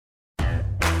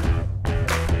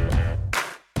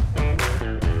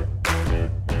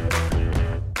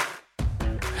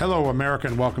Hello, America,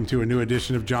 and welcome to a new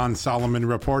edition of John Solomon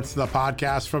Reports, the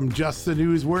podcast from Just the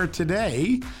News, where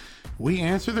today we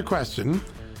answer the question,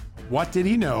 what did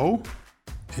he know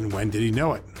and when did he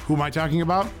know it? Who am I talking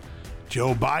about?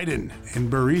 Joe Biden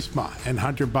and Burisma and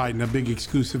Hunter Biden, a big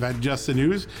exclusive at Just the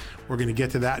News. We're going to get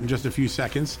to that in just a few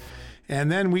seconds.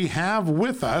 And then we have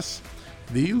with us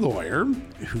the lawyer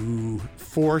who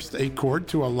forced a court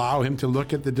to allow him to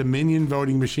look at the Dominion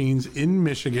voting machines in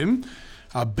Michigan.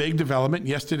 A big development.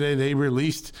 Yesterday, they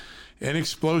released an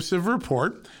explosive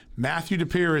report. Matthew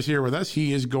DePere is here with us.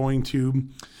 He is going to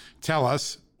tell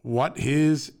us what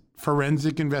his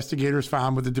forensic investigators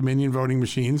found with the Dominion voting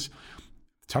machines.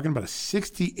 Talking about a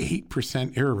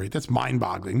 68% error rate. That's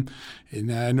mind-boggling. And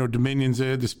I know Dominion's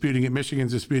disputing it,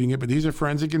 Michigan's disputing it, but these are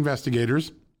forensic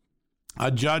investigators.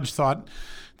 A judge thought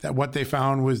that what they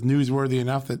found was newsworthy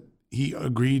enough that he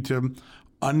agreed to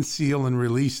unseal and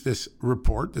release this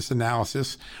report, this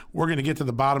analysis. We're going to get to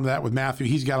the bottom of that with Matthew.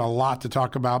 He's got a lot to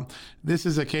talk about. This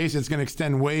is a case that's going to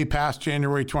extend way past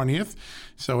January 20th,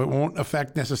 so it won't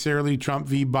affect necessarily Trump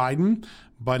v. Biden,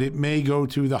 but it may go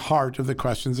to the heart of the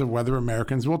questions of whether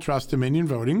Americans will trust Dominion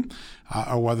voting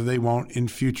or whether they won't in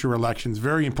future elections.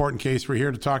 Very important case. We're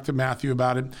here to talk to Matthew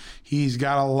about it. He's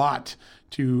got a lot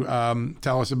to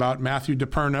tell us about. Matthew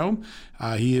DePerno.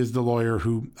 He is the lawyer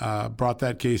who brought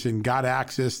that case and got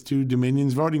access to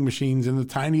Dominion's voting machines in the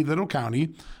tiny little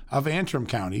county of Antrim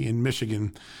County in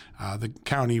Michigan, the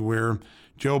county where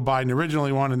Joe Biden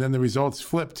originally won, and then the results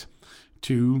flipped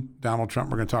to Donald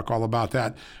Trump. We're going to talk all about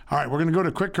that. All right, we're going to go to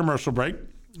a quick commercial break.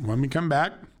 When we come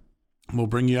back, we'll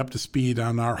bring you up to speed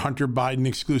on our Hunter Biden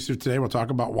exclusive today. We'll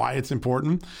talk about why it's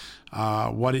important,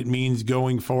 what it means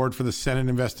going forward for the Senate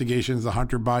investigations, the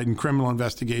Hunter Biden criminal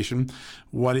investigation,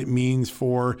 what it means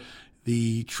for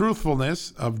the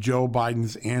truthfulness of Joe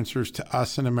Biden's answers to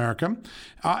us in America.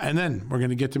 And then we're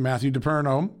going to get to Matthew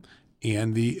DePerno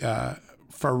and the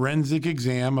forensic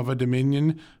exam of a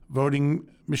Dominion voting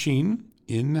machine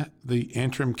in the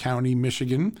Antrim County,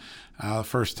 Michigan.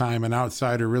 First time an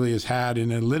outsider really has had, in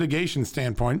a litigation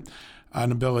standpoint,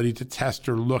 an ability to test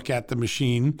or look at the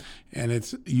machine and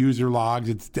its user logs,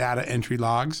 its data entry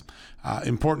logs.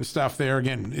 Important stuff there.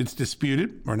 Again, it's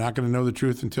disputed. We're not going to know the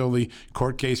truth until the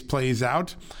court case plays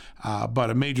out, but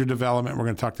a major development. We're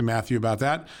going to talk to Matthew about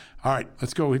that. All right,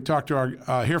 let's go talk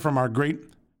to hear from our great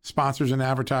sponsors and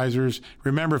advertisers.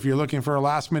 Remember, if you're looking for a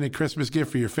last-minute Christmas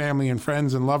gift for your family and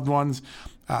friends and loved ones,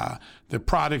 the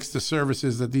products, the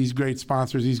services that these great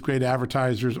sponsors, these great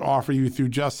advertisers offer you through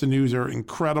Just the News are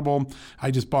incredible.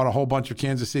 I just bought a whole bunch of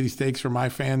Kansas City steaks for my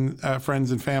friends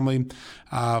and family.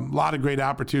 A lot of great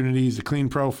opportunities. The Clean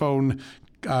Pro phone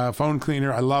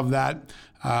cleaner, I love that.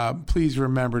 Please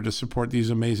remember to support these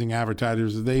amazing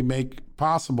advertisers. They make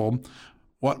possible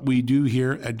what we do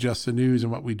here at Just the News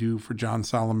and what we do for John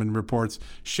Solomon Reports.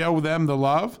 Show them the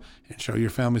love and show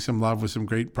your family some love with some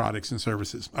great products and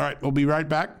services. All right, we'll be right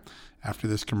back after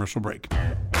this commercial break.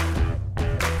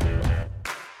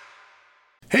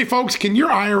 Hey folks, can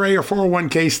your IRA or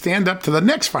 401k stand up to the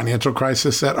next financial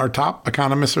crisis that our top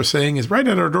economists are saying is right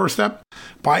at our doorstep?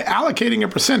 By allocating a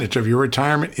percentage of your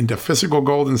retirement into physical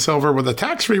gold and silver with a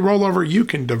tax-free rollover, you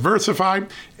can diversify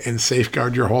and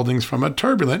safeguard your holdings from a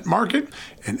turbulent market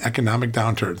and economic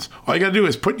downturns. All you got to do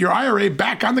is put your IRA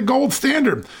back on the gold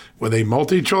standard. With a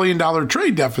multi-trillion-dollar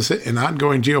trade deficit and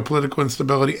ongoing geopolitical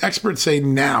instability, experts say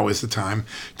now is the time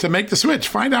to make the switch.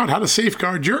 Find out how to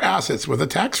safeguard your assets with a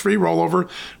tax-free rollover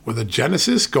with a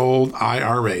Genesis Gold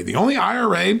IRA, the only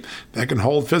IRA that can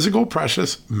hold physical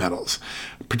precious metals.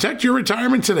 Protect your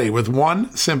retirement today with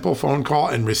one simple phone call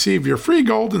and receive your free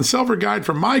gold and silver guide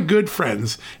from my good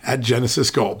friends at Genesis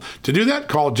Gold. To do that,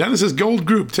 call Genesis Gold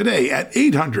Group today at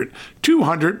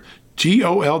 800-200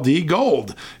 GOLD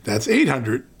Gold. That's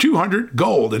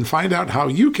 800-200-GOLD, and find out how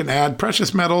you can add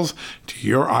precious metals to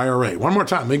your IRA. One more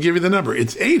time, let me give you the number.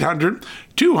 It's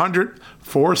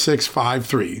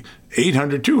 800-200-4653.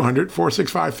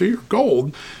 800-200-4653 or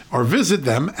gold, or visit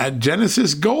them at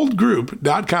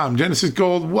genesisgoldgroup.com. Genesis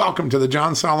Gold, welcome to the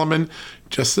John Solomon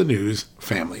Just the News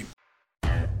family.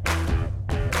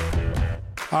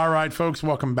 All right, folks,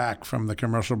 welcome back from the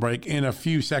commercial break. In a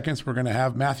few seconds, we're going to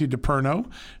have Matthew DePerno,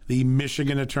 the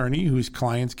Michigan attorney whose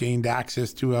clients gained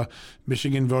access to a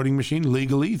Michigan voting machine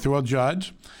legally through a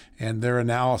judge, and their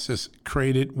analysis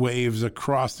created waves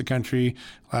across the country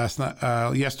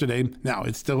yesterday. Now,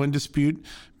 it's still in dispute.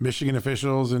 Michigan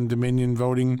officials and Dominion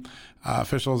voting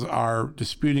officials are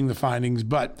disputing the findings,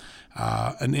 but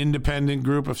an independent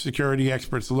group of security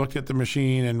experts looked at the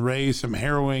machine and raised some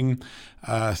harrowing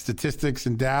statistics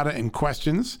and data and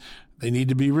questions They need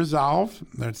to be resolved.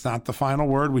 That's not the final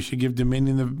word. We should give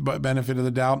Dominion the benefit of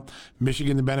the doubt,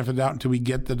 Michigan the benefit of the doubt until we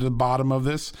get to the bottom of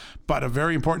this. But a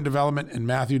very important development, and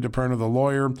Matthew DePerno, the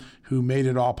lawyer who made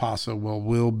it all possible,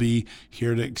 will be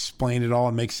here to explain it all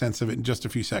and make sense of it in just a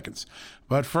few seconds.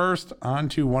 But first, on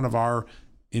to one of our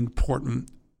important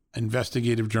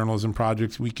investigative journalism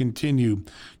projects. We continue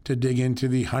to dig into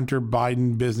the Hunter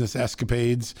Biden business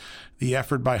escapades, the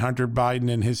effort by Hunter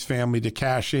Biden and his family to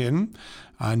cash in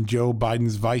on Joe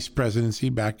Biden's vice presidency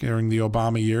back during the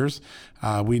Obama years.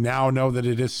 We now know that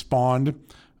it has spawned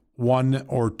 1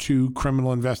 or 2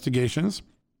 criminal investigations.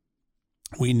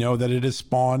 We know that it has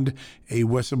spawned a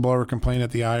whistleblower complaint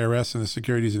at the IRS and the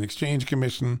Securities and Exchange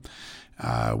Commission.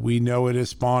 We know it has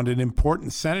spawned an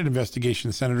important Senate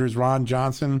investigation. Senators Ron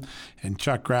Johnson and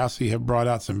Chuck Grassley have brought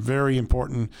out some very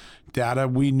important data.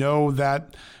 We know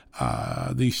that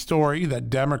the story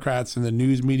that Democrats and the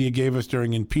news media gave us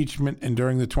during impeachment and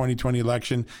during the 2020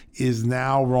 election is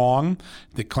now wrong.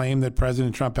 The claim that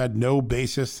President Trump had no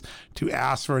basis to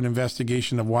ask for an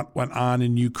investigation of what went on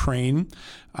in Ukraine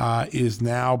is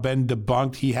now been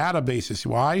debunked. He had a basis.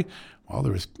 Why? Well,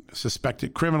 there was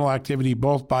suspected criminal activity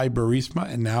both by Burisma,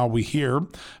 and now we hear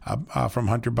from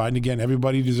Hunter Biden. Again,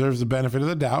 everybody deserves the benefit of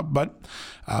the doubt, but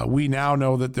we now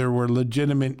know that there were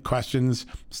legitimate questions.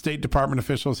 State Department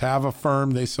officials have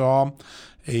affirmed they saw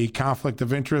a conflict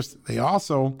of interest. They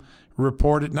also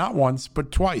reported not once,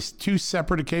 but twice, 2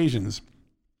 separate occasions,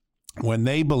 when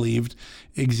they believed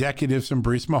executives from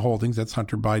Burisma Holdings, that's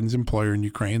Hunter Biden's employer in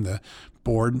Ukraine, the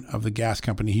board of the gas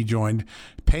company he joined,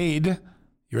 paid,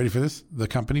 you ready for this? The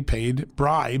company paid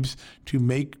bribes to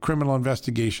make criminal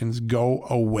investigations go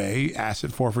away,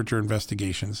 asset forfeiture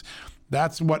investigations.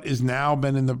 That's what is now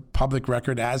been in the public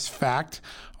record as fact.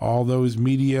 All those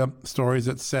media stories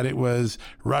that said it was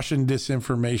Russian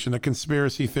disinformation, a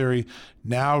conspiracy theory,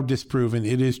 now disproven.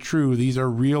 It is true. These are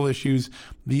real issues.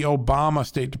 The Obama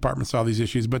State Department saw these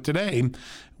issues. But today,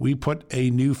 we put a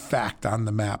new fact on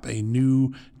the map, a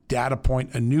new data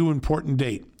point, a new important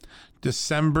date,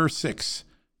 December 6th.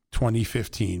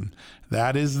 2015.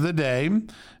 That is the day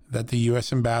that the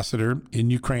U.S. ambassador in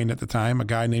Ukraine at the time, a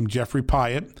guy named Jeffrey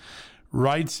Pyatt,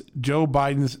 writes Joe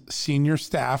Biden's senior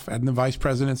staff at the vice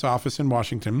president's office in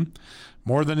Washington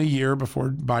more than a year before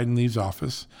Biden leaves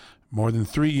office, more than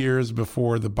 3 years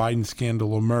before the Biden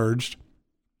scandal emerged.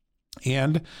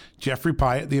 And Jeffrey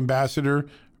Pyatt, the ambassador,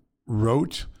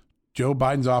 wrote Joe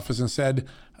Biden's office and said,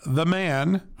 the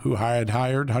man who had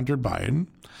hired Hunter Biden,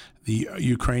 the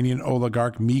Ukrainian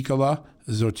oligarch Mykola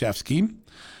Zlochevsky,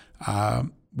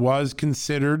 was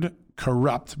considered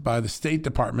corrupt by the State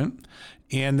Department,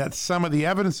 and that some of the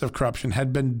evidence of corruption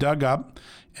had been dug up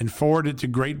and forwarded to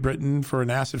Great Britain for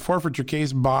an asset forfeiture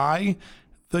case by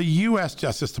the U.S.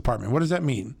 Justice Department. What does that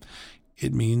mean?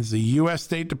 It means the U.S.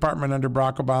 State Department under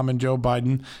Barack Obama and Joe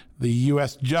Biden, the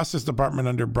U.S. Justice Department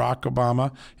under Barack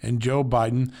Obama and Joe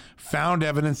Biden found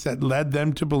evidence that led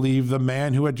them to believe the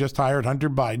man who had just hired Hunter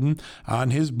Biden on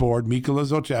his board, Mykola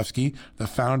Zlochevsky, the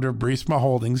founder of Burisma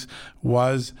Holdings,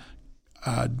 was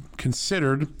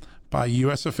considered by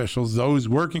U.S. officials, those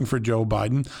working for Joe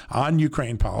Biden on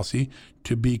Ukraine policy,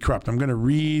 to be corrupt. I'm going to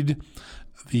read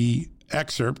the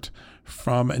excerpt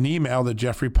from an email that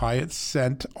Jeffrey Pyatt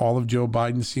sent all of Joe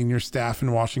Biden's senior staff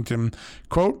in Washington.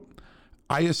 Quote,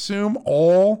 I assume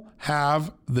all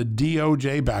have the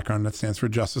DOJ background, that stands for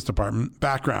Justice Department,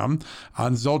 background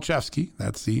on Zlochevsky,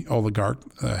 that's the oligarch,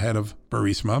 head of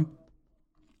Burisma.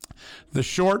 The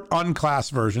short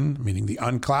unclass version, meaning the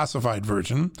unclassified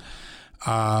version,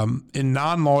 in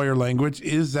non-lawyer language,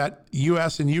 is that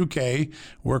U.S. and UK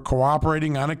were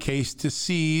cooperating on a case to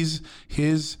seize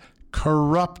his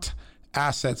corrupt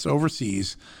assets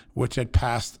overseas, which had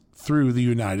passed through the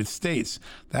United States.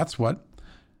 That's what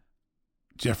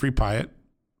Jeffrey Pyatt,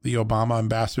 the Obama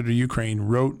ambassador to Ukraine,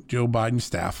 wrote Joe Biden's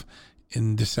staff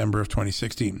in December of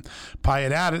 2016.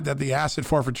 Pyatt added that the asset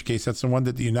forfeiture case, that's the one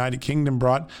that the United Kingdom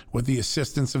brought with the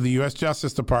assistance of the U.S.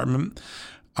 Justice Department,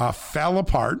 fell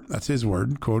apart, that's his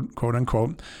word, quote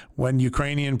unquote, when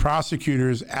Ukrainian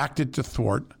prosecutors acted to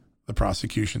thwart the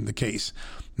prosecution, the case.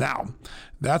 Now,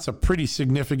 that's a pretty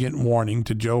significant warning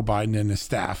to Joe Biden and his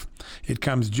staff. It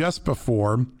comes just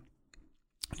before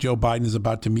Joe Biden is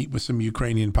about to meet with some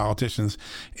Ukrainian politicians,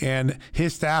 and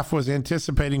his staff was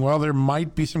anticipating, well, there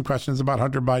might be some questions about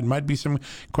Hunter Biden, might be some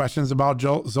questions about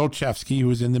Zlochevsky, who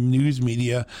was in the news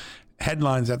media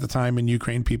headlines at the time in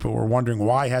Ukraine. People were wondering,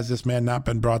 why has this man not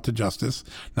been brought to justice?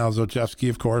 Now, Zlochevsky,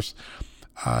 of course,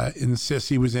 insists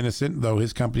he was innocent, though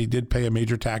his company did pay a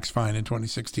major tax fine in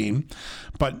 2016.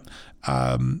 But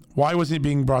why wasn't he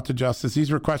being brought to justice?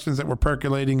 These were questions that were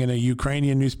percolating in a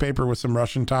Ukrainian newspaper with some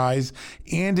Russian ties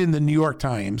and in the New York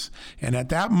Times. And at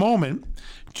that moment,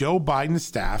 Joe Biden's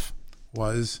staff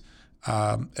was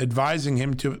advising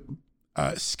him to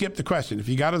skip the question. If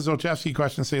you got a Zlochevsky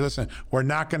question, say, listen, we're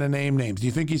not going to name names. Do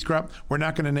you think he's corrupt? We're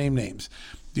not going to name names.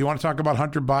 Do you want to talk about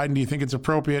Hunter Biden? Do you think it's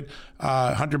appropriate?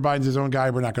 Hunter Biden's his own guy.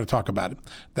 We're not going to talk about it.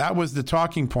 That was the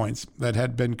talking points that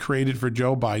had been created for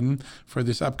Joe Biden for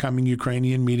this upcoming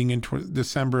Ukrainian meeting in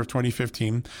December of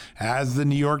 2015, as the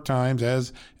New York Times,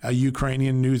 as a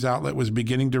Ukrainian news outlet, was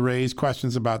beginning to raise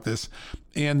questions about this.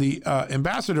 And the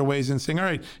ambassador weighs in saying, all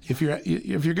right, if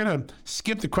you're going to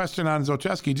skip the question on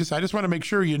Zlochevsky, I just want to make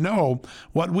sure you know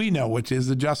what we know, which is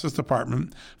the Justice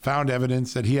Department found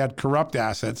evidence that he had corrupt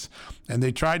assets, and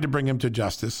they tried to bring him to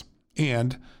justice.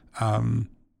 And the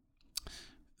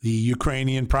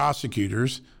Ukrainian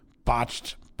prosecutors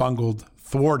botched, bungled,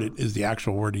 thwarted is the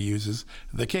actual word he uses,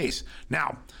 the case.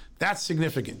 Now, that's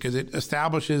significant because it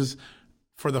establishes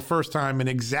for the first time an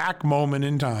exact moment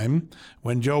in time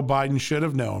when Joe Biden should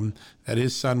have known that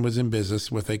his son was in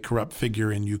business with a corrupt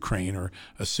figure in Ukraine, or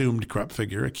assumed corrupt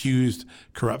figure, accused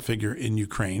corrupt figure in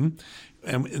Ukraine,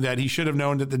 and that he should have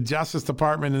known that the Justice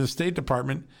Department and the State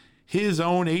Department, his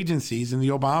own agencies in the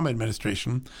Obama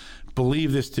administration,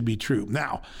 believe this to be true.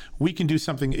 Now, we can do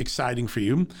something exciting for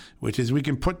you, which is we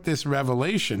can put this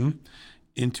revelation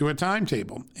into a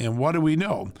timetable. And what do we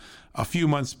know? A few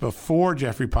months before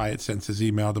Jeffrey Pyatt sends his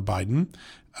email to Biden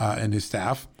and his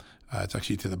staff, it's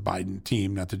actually to the Biden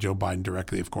team, not to Joe Biden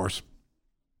directly, of course,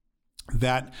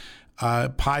 that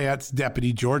Pyatt's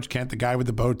deputy, George Kent, the guy with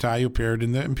the bow tie who appeared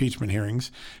in the impeachment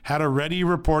hearings, had already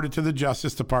reported to the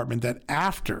Justice Department that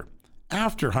after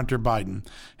Hunter Biden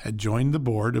had joined the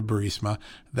board of Burisma,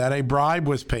 that a bribe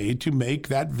was paid to make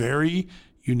that very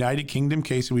United Kingdom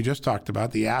case that we just talked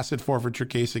about, the asset forfeiture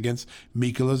case against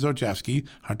Mykola Zlochevsky,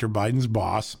 Hunter Biden's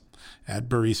boss at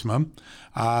Burisma,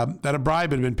 that a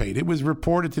bribe had been paid. It was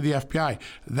reported to the FBI.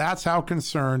 That's how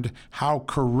concerned, how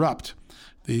corrupt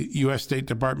the U.S. State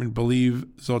Department believe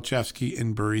Zlochevsky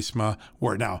and Burisma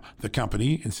were. Now, the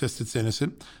company insists it's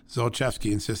innocent.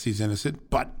 Zlochevsky insists he's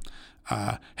innocent. But,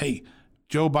 hey,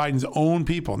 Joe Biden's own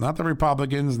people, not the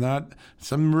Republicans, not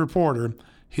some reporter,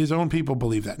 his own people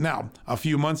believe that. Now, a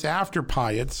few months after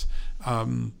Pyatt's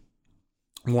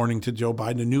warning to Joe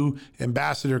Biden, a new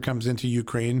ambassador comes into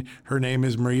Ukraine. Her name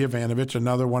is Maria Ivanovich,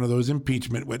 another one of those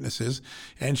impeachment witnesses.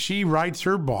 And she writes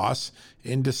her boss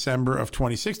in December of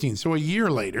 2016. So a year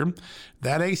later,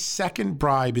 that a second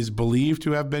bribe is believed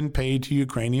to have been paid to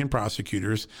Ukrainian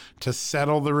prosecutors to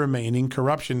settle the remaining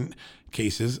corruption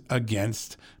cases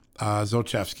against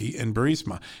Zlochevsky and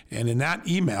Burisma. And in that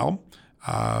email,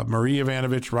 Maria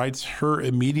Ivanovich writes her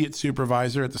immediate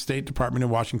supervisor at the State Department in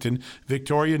Washington,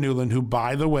 Victoria Nuland, who,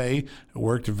 by the way,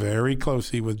 worked very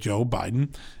closely with Joe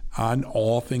Biden on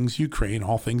all things Ukraine,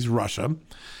 all things Russia.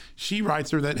 She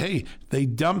writes her that, hey, they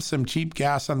dumped some cheap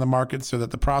gas on the market so that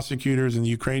the prosecutors and the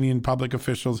Ukrainian public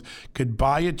officials could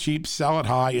buy it cheap, sell it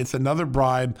high. It's another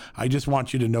bribe. I just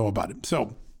want you to know about it.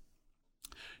 So,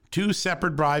 two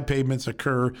separate bribe payments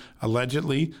occur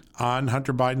allegedly on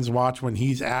Hunter Biden's watch when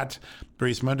he's at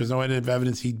Burisma. There's no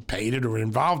evidence he paid it or was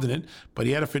involved in it, but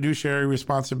he had a fiduciary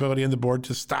responsibility on the board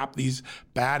to stop these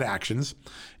bad actions.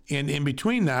 And in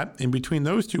between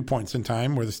those 2 points in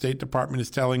time where the State Department is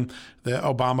telling the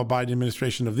Obama-Biden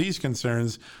administration of these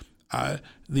concerns,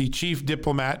 the chief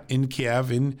diplomat in Kiev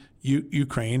in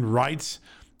Ukraine writes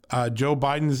Joe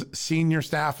Biden's senior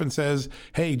staff and says,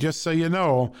 hey, just so you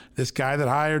know, this guy that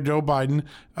hired Joe Biden,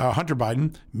 Hunter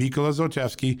Biden, Mykola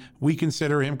Zlochevsky, we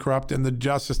consider him corrupt, and the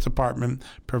Justice Department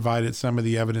provided some of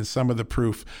the evidence, some of the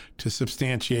proof to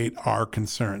substantiate our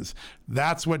concerns.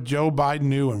 That's what Joe Biden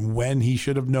knew and when he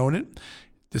should have known it,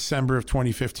 December of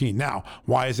 2015. Now,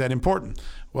 why is that important?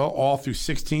 Well, all through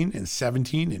 16 and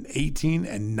 17 and 18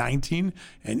 and 19,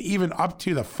 and even up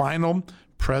to the final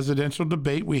presidential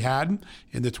debate we had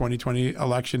in the 2020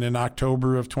 election in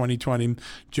October of 2020,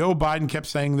 Joe Biden kept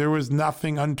saying there was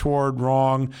nothing untoward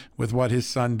wrong with what his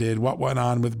son did, what went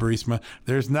on with Burisma.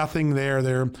 There's nothing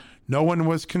there. No one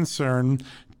was concerned.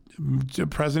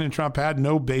 President Trump had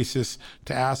no basis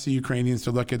to ask the Ukrainians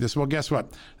to look at this. Well, guess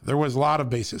what? There was a lot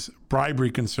of basis. Bribery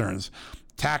concerns,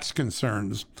 tax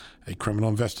concerns, a criminal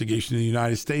investigation in the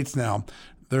United States now.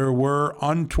 There were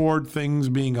untoward things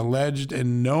being alleged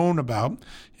and known about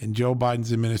in Joe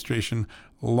Biden's administration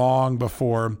long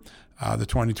before the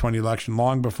 2020 election,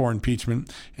 long before impeachment.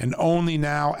 And only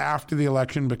now, after the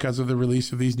election, because of the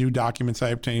release of these new documents I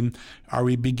obtained, are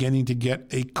we beginning to get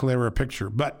a clearer picture.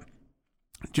 But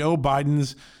Joe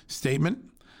Biden's statement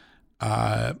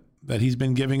that he's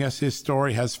been giving us, his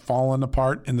story, has fallen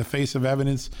apart in the face of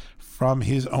evidence from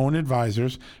his own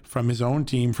advisors, from his own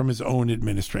team, from his own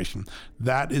administration.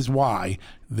 That is why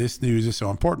this news is so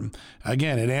important.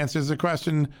 Again, it answers the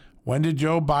question, when did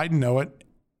Joe Biden know it?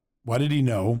 What did he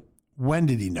know? When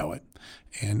did he know it?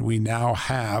 And we now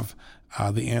have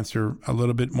the answer a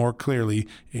little bit more clearly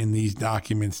in these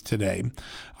documents today.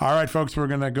 All right, folks, we're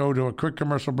going to go to a quick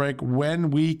commercial break.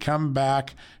 When we come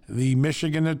back, the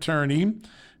Michigan attorney,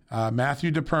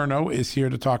 Matthew DePerno, is here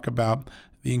to talk about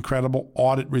the incredible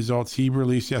audit results he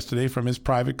released yesterday from his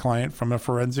private client from a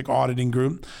forensic auditing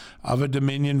group of a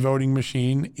Dominion voting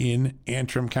machine in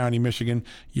Antrim County, Michigan.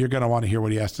 You're going to want to hear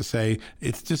what he has to say.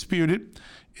 It's disputed.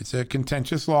 It's a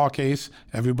contentious law case.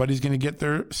 Everybody's going to get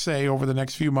their say over the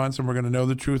next few months, and we're going to know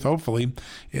the truth, hopefully,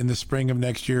 in the spring of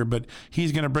next year. But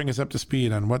he's going to bring us up to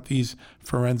speed on what these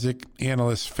forensic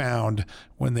analysts found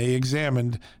when they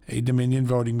examined a Dominion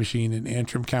voting machine in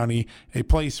Antrim County, a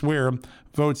place where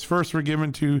votes first were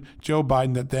given to Joe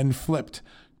Biden that then flipped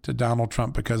to Donald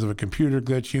Trump because of a computer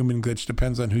glitch, human glitch,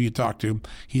 depends on who you talk to.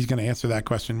 He's going to answer that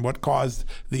question, what caused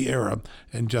the error,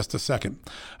 in just a second.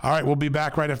 All right, we'll be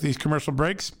back right after these commercial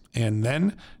breaks and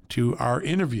then to our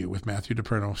interview with Matthew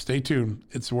DePerno. Stay tuned.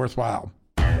 It's worthwhile.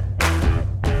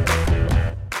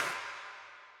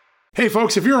 Hey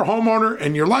folks, if you're a homeowner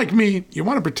and you're like me, you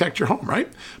want to protect your home, right?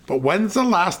 But when's the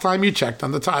last time you checked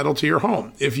on the title to your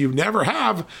home? If you never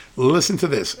have, listen to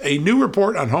this. A new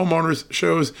report on homeowners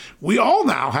shows we all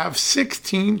now have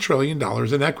 $16 trillion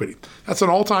in equity. That's an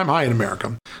all-time high in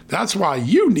America. That's why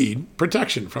you need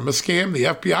protection from a scam the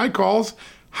FBI calls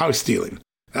house stealing.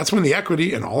 That's when the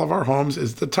equity in all of our homes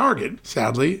is the target,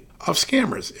 sadly, of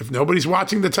scammers. If nobody's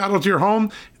watching the title to your home,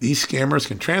 these scammers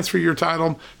can transfer your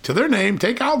title to their name,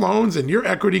 take out loans, and your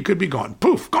equity could be gone.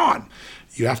 Poof, gone.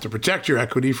 You have to protect your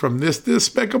equity from this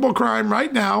despicable crime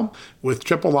right now with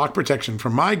triple lock protection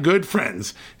from my good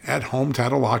friends at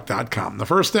HomeTitleLock.com. The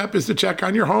first step is to check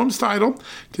on your home's title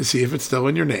to see if it's still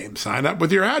in your name. Sign up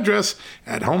with your address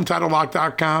at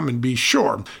HomeTitleLock.com and be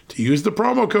sure to use the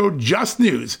promo code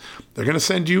JUSTNEWS. They're going to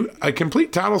send you a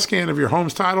complete title scan of your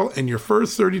home's title and your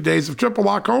first 30 days of triple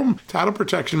lock home title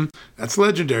protection. That's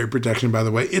legendary protection, by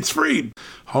the way. It's free.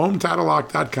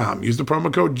 HomeTitleLock.com. Use the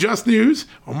promo code JUSTNEWS.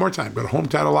 One more time, go to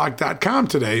HomeTitleLock.com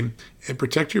today and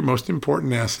protect your most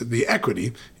important asset, the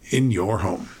equity in your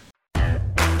home.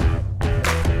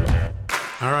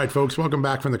 All right, folks, welcome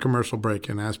back from the commercial break.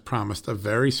 And as promised, a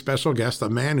very special guest, a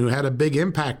man who had a big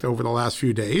impact over the last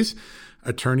few days.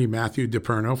 Attorney Matthew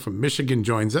DePerno from Michigan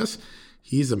joins us.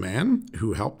 He's a man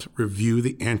who helped review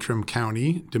the Antrim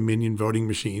County Dominion voting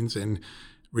machines and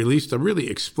released a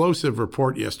really explosive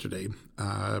report yesterday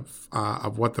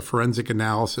of what the forensic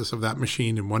analysis of that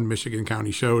machine in one Michigan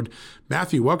county showed.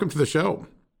 Matthew, welcome to the show.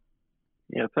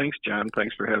 Yeah, thanks, John.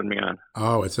 Thanks for having me on.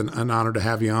 Oh, it's an honor to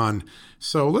have you on.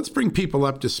 So let's bring people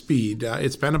up to speed.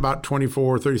 It's been about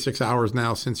 24, 36 hours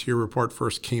now since your report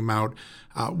first came out.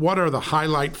 What are the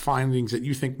highlight findings that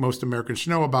you think most Americans should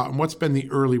know about, and what's been the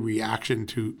early reaction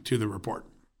to the report?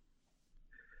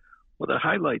 Well, the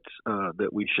highlights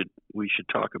that we should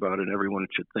talk about and everyone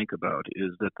should think about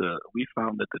is that we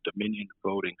found that the Dominion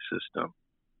voting system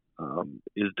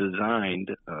is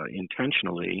designed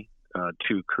intentionally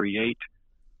to create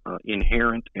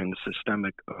inherent and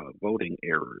systemic voting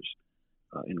errors.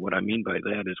 And what I mean by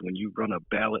that is when you run a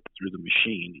ballot through the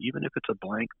machine, even if it's a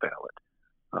blank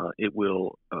ballot, it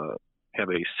will have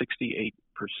a 68%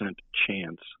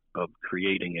 chance of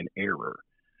creating an error.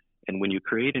 And when you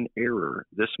create an error,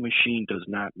 this machine does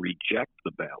not reject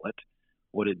the ballot.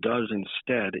 What it does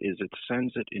instead is it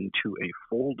sends it into a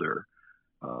folder,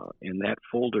 and that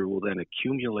folder will then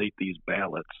accumulate these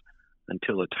ballots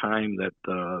until a time that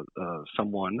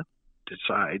someone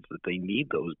decides that they need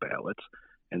those ballots,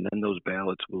 and then those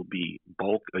ballots will be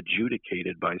bulk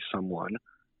adjudicated by someone,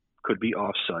 could be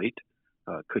off-site,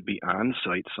 could be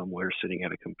on-site somewhere sitting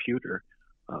at a computer,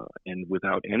 and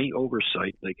without any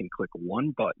oversight, they can click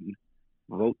one button,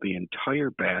 vote the entire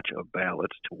batch of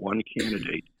ballots to one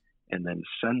candidate, and then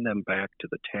send them back to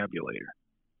the tabulator.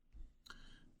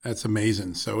 That's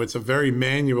amazing. So it's a very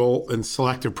manual and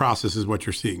selective process is what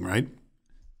you're seeing, right?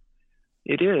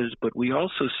 It is, but we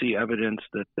also see evidence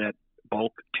that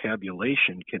bulk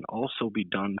tabulation can also be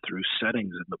done through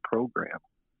settings in the program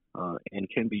and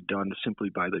can be done simply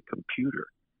by the computer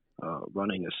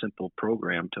running a simple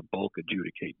program to bulk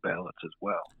adjudicate ballots as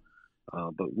well.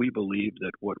 But we believe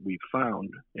that what we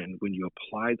found, and when you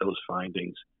apply those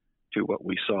findings to what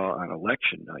we saw on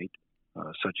election night,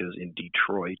 such as in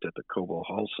Detroit at the Cobo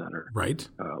Hall Center, right,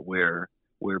 where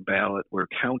where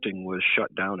counting was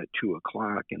shut down at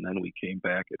 2:00, and then we came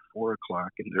back at 4:00,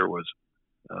 and there was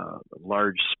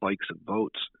large spikes of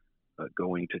votes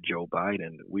going to Joe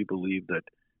Biden. We believe that,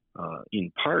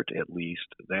 in part at least,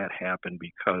 that happened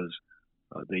because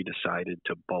they decided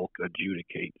to bulk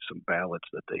adjudicate some ballots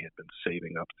that they had been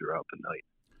saving up throughout the night.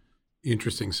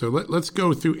 Interesting. So let's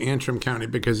go through Antrim County,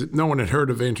 because no one had heard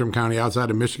of Antrim County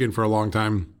outside of Michigan for a long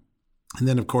time. And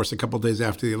then, of course, a couple of days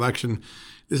after the election,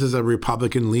 this is a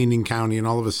Republican-leaning county, and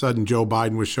all of a sudden Joe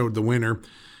Biden was showed the winner.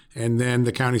 And then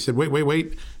the county said,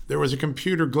 wait, there was a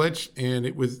computer glitch, and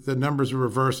the numbers were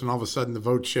reversed, and all of a sudden the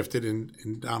vote shifted,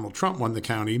 and Donald Trump won the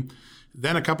county.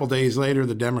 Then a couple of days later,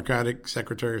 the Democratic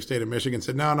Secretary of State of Michigan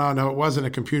said, no, it wasn't a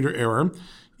computer error.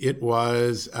 It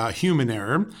was a human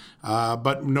error.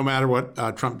 But no matter what,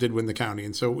 Trump did win the county.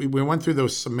 And so we went through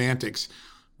those semantics.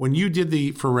 When you did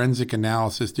the forensic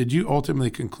analysis, did you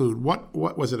ultimately conclude what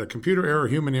was it, a computer error,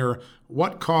 human error?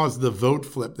 What caused the vote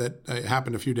flip that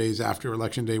happened a few days after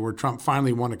Election Day, where Trump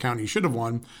finally won a county he should have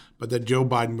won, but that Joe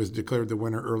Biden was declared the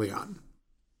winner early on?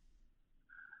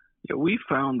 Yeah, we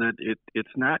found that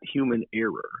it's not human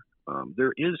error.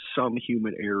 There is some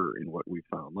human error in what we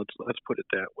found. Let's put it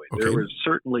that way. Okay. There was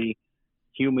certainly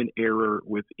human error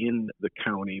within the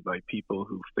county by people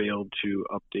who failed to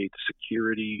update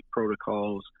security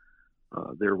protocols.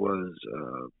 There was,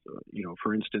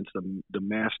 for instance, the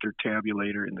master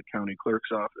tabulator in the county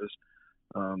clerk's office.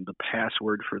 The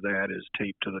password for that is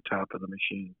taped to the top of the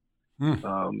machine.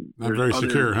 Not very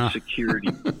secure, huh? Security.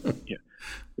 Yeah.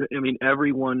 I mean,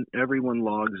 everyone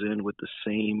logs in with the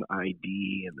same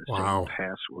ID and the same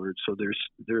password. So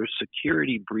there's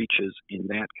security breaches in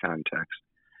that context.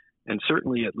 And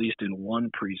certainly, at least in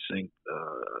one precinct,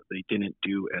 they didn't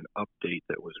do an update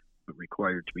that was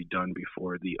required to be done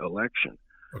before the election.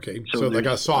 Okay, so like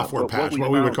a software patch,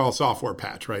 what we would call a software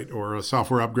patch, right? Or a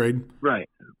software upgrade? Right.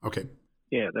 Okay.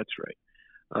 Yeah, that's right.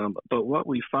 But what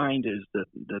we find is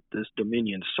that this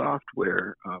Dominion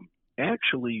software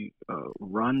actually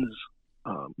runs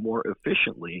more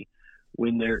efficiently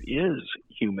when there is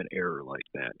human error like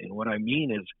that. And what I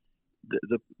mean is,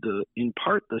 in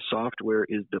part, the software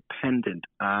is dependent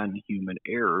on human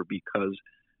error, because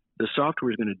the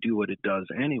software is going to do what it does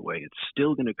anyway. It's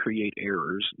still going to create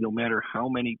errors no matter how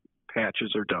many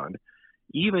patches are done.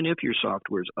 Even if your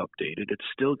software is updated, it's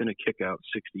still going to kick out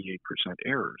 68%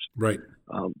 errors. Right.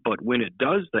 But when it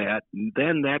does that,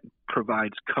 then that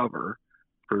provides cover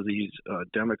for these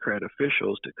Democrat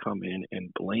officials to come in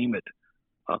and blame it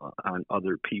on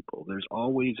other people. There's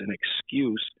always an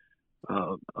excuse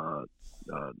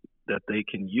that they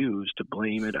can use to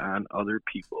blame it on other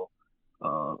people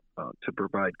to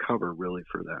provide cover, really,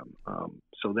 for them.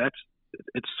 So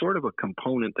it's sort of a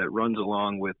component that runs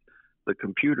along with the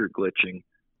computer glitching,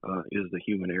 is the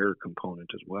human error component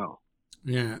as well.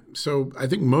 Yeah. So I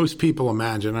think most people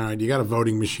imagine, all right, you got a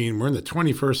voting machine. We're in the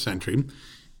 21st century.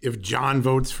 If John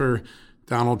votes for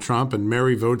Donald Trump and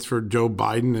Mary votes for Joe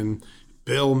Biden and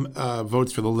Bill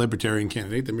votes for the Libertarian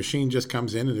candidate, the machine just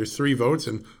comes in and there's 3 votes,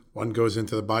 and one goes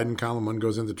into the Biden column, one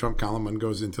goes into the Trump column, one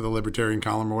goes into the Libertarian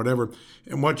column or whatever.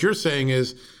 And what you're saying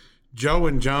is Joe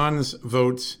and John's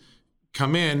votes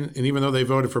come in, and even though they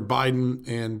voted for Biden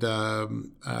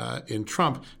and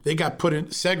Trump, they got put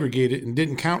in segregated and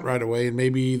didn't count right away, and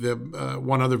maybe the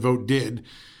one other vote did.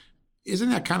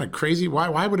 Isn't that kind of crazy?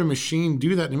 Why would a machine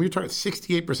do that? And we're talking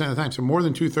 68% of the time, so more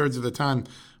than 2/3 of the time.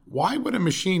 Why would a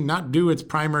machine not do its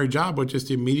primary job, which is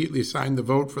to immediately assign the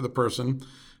vote for the person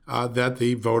that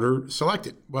the voter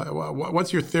selected?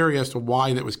 What's your theory as to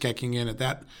why that was kicking in at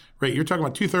that rate? You're talking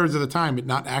about 2/3 of the time it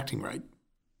not acting right.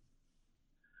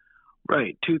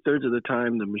 Right. 2/3 of the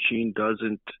time the machine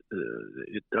doesn't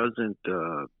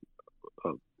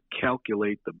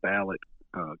calculate the ballot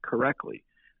correctly.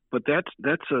 But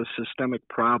that's a systemic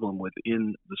problem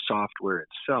within the software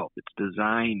itself. It's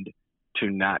designed to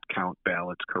not count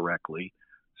ballots correctly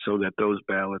so that those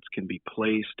ballots can be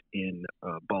placed in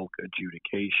bulk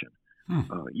adjudication.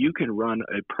 You can run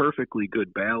a perfectly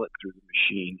good ballot through the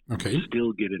machine and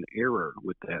still get an error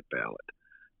with that ballot.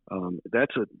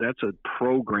 That's a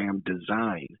program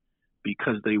design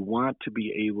because they want to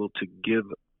be able to give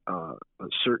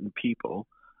certain people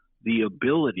the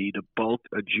ability to bulk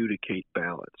adjudicate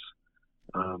ballots.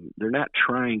 They're not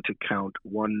trying to count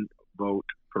one vote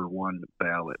for one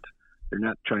ballot. They're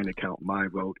not trying to count my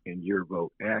vote and your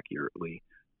vote accurately.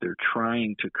 They're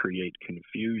trying to create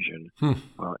confusion.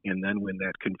 And then when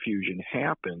that confusion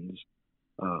happens,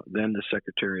 then the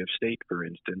Secretary of State, for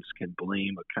instance, can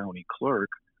blame a county clerk,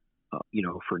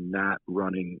 for not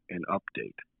running an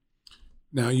update.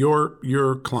 Now,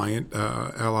 your client,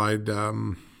 Allied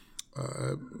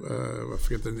I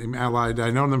forget the name, Allied.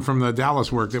 I know them from the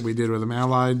Dallas work that we did with them,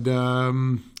 Allied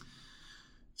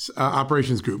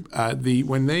Operations Group. Were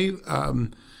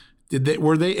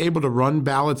they able to run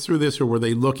ballots through this, or were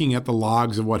they looking at the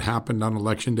logs of what happened on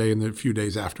election day and the few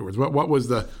days afterwards? What was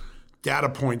the data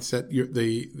points that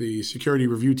the security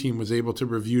review team was able to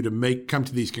review to come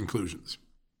to these conclusions?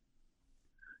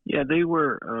 Yeah, they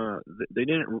were. They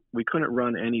didn't. We couldn't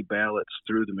run any ballots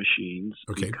through the machines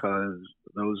because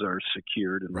those are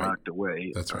secured and locked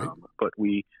away. That's right. But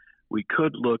we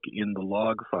could look in the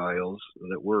log files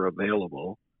that were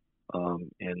available,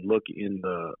 and look in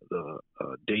the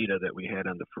data that we had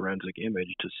on the forensic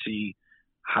image to see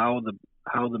how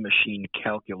the machine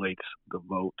calculates the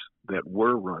votes that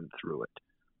were run through it.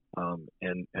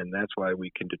 And that's why we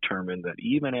can determine that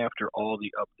even after all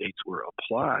the updates were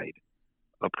applied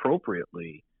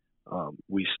appropriately,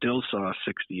 we still saw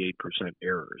 68%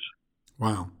 errors.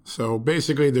 Wow. So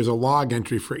basically there's a log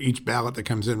entry for each ballot that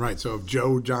comes in, right? So if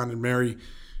Joe, John, and Mary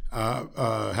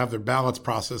have their ballots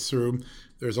processed through,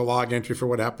 there's a log entry for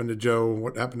what happened to Joe,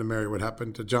 what happened to Mary, what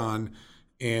happened to John,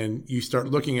 and you start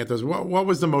looking at those. What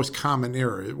was the most common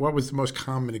error? What was the most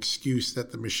common excuse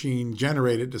that the machine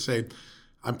generated to say,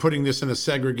 I'm putting this in a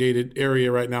segregated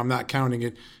area right now, I'm not counting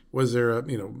it? Was there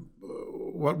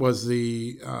what was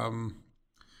the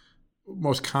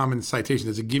most common citation?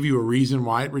 Does it give you a reason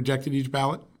why it rejected each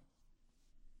ballot?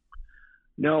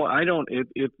 No, I don't.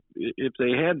 If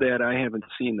they had that, I haven't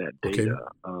seen that data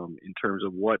in terms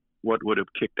of what would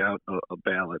have kicked out a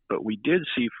ballot. But we did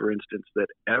see, for instance, that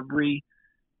every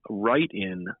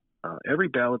write-in, every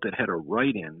ballot that had a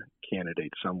write-in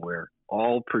candidate somewhere,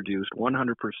 all produced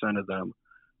 100% of them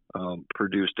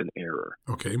produced an error.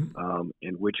 Okay.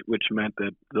 And which meant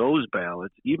that those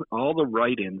ballots, even all the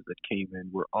write-ins that came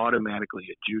in, were automatically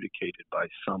adjudicated by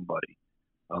somebody,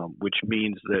 which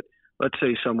means that, let's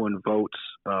say someone votes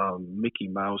Mickey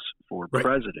Mouse for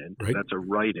president, that's a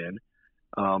write-in,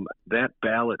 that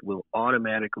ballot will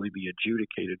automatically be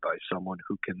adjudicated by someone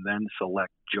who can then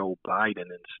select Joe Biden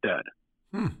instead.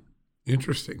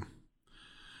 Interesting.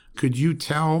 Could you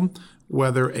tell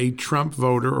whether a Trump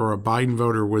voter or a Biden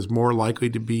voter was more likely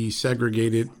to be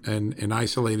segregated and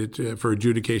isolated for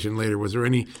adjudication later? Was there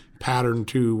any pattern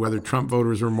to whether Trump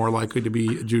voters were more likely to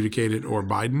be adjudicated or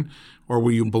Biden, or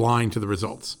were you blind to the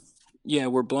results? Yeah,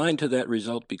 we're blind to that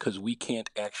result because we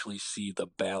can't actually see the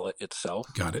ballot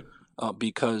itself. Got it.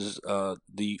 Because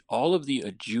all of the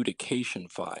adjudication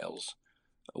files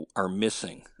are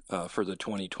missing for the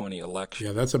 2020 election.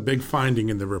 Yeah, that's a big finding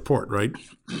in the report, right?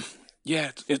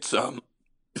 Yeah, it's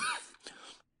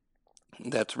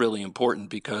that's really important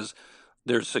because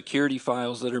there's security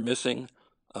files that are missing,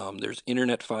 there's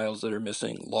internet files that are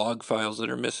missing, log files that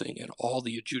are missing, and all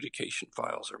the adjudication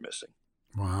files are missing.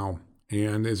 Wow.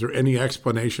 And is there any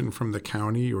explanation from the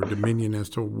county or Dominion as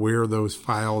to where those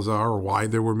files are or why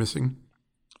they were missing?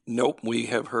 Nope, we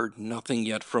have heard nothing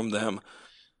yet from them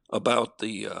about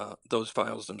those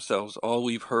files themselves. All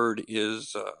we've heard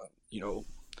is,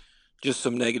 just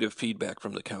some negative feedback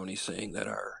from the county saying that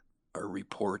our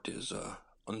report is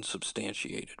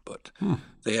unsubstantiated, but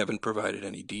they haven't provided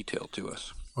any detail to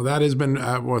us. Well, that has been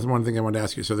was one thing I wanted to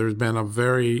ask you. So there's been a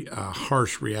very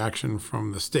harsh reaction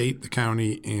from the state, the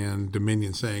county, and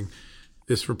Dominion saying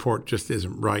this report just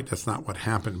isn't right. That's not what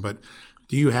happened. But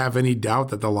do you have any doubt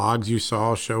that the logs you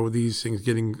saw show these things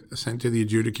getting sent to the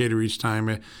adjudicator each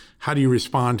time? How do you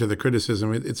respond to the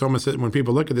criticism? It's almost that when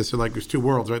people look at this, they're like, there's two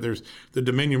worlds, right? There's the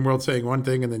Dominion world saying one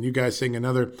thing and then you guys saying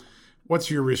another. What's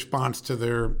your response to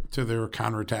their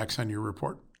counterattacks on your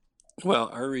report?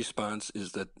 Well, our response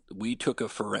is that we took a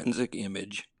forensic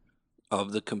image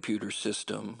of the computer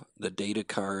system, the data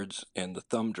cards, and the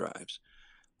thumb drives.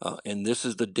 And this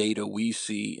is the data we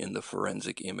see in the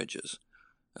forensic images.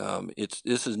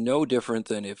 This is no different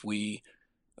than if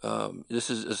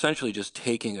this is essentially just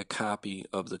taking a copy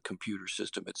of the computer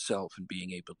system itself and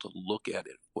being able to look at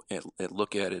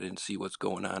it and see what's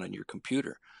going on in your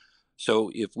computer. So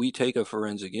if we take a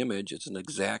forensic image, it's an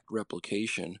exact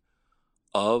replication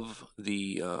of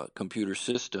the computer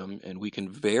system, and we can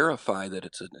verify that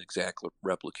it's an exact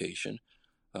replication.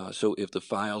 So if the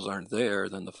files aren't there,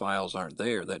 then the files aren't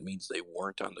there. That means they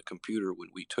weren't on the computer when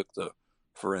we took the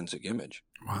forensic image.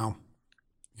 Wow.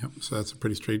 Yep. So that's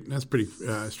pretty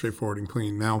straightforward and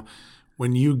clean. Now,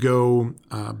 when you go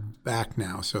back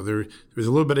now, so there's a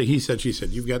little bit of he said, she said.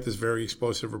 You've got this very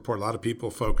explosive report. A lot of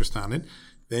people focused on it.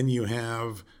 Then you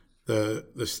have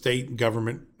the state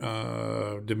government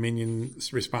Dominion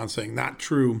response saying not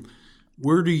true.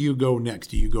 Where do you go next?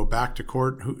 Do you go back to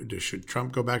court? Should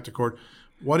Trump go back to court?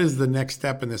 What is the next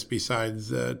step in this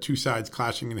besides two sides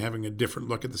clashing and having a different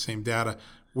look at the same data?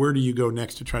 where do you go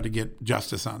next to try to get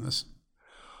justice on this?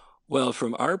 Well,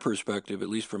 from our perspective, at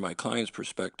least from my client's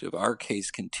perspective, our case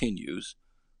continues.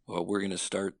 Well, we're going to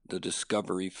start the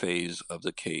discovery phase of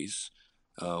the case,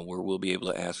 where we'll be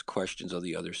able to ask questions of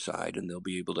the other side, and they'll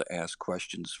be able to ask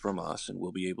questions from us, and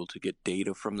we'll be able to get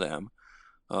data from them,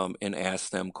 and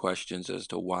ask them questions as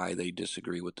to why they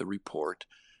disagree with the report.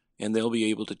 And they'll be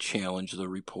able to challenge the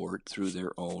report through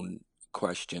their own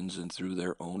questions and through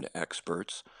their own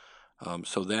experts.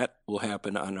 So that will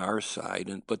happen on our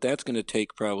side, but that's going to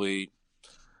take probably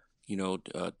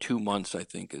 2 months, I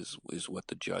think, is what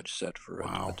the judge set for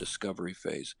a discovery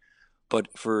phase.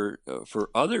 But for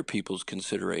other people's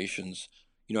considerations,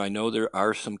 I know there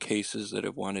are some cases that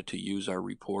have wanted to use our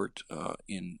report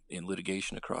in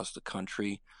litigation across the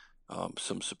country.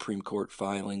 Some Supreme Court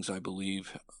filings, I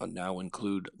believe, now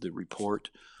include the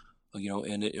report.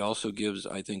 And it also gives,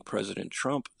 I think, President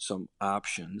Trump some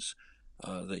options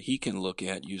that he can look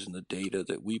at using the data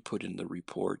that we put in the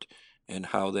report, and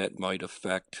how that might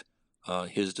affect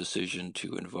his decision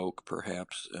to invoke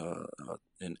perhaps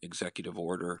an executive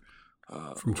order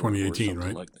from 2018,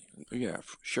 right? Yeah,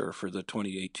 sure, for the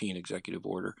 2018 executive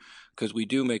order, because we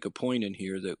do make a point in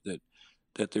here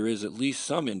that there is at least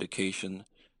some indication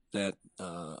that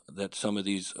some of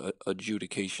these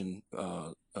adjudication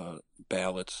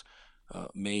ballots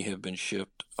may have been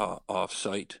shipped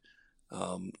off-site,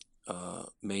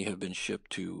 may have been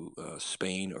shipped to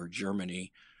Spain or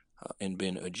Germany, and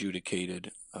been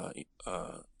adjudicated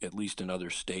at least in other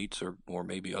states or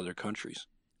maybe other countries.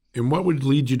 And what would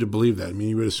lead you to believe that? I mean,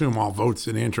 you would assume all votes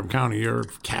in Antrim County are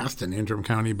cast in Antrim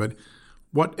County, but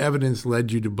what evidence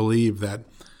led you to believe that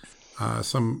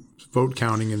some vote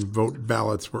counting and vote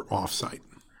ballots were off-site?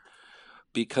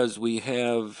 Because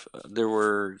there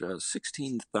were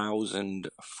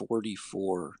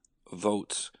 16,044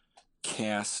 votes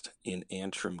cast in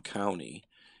Antrim County,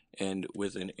 and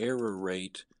with an error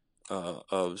rate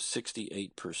of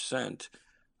 68%,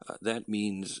 that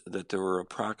means that there were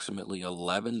approximately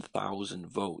 11,000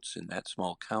 votes in that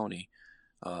small county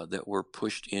that were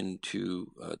pushed into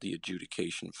the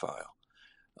adjudication file.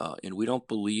 And we don't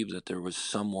believe that there was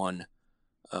someone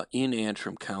in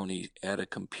Antrim County at a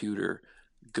computer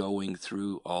going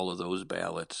through all of those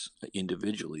ballots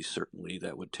individually. Certainly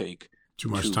that would take too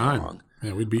much time. Long.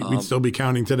 Yeah, we'd still be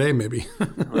counting today, maybe.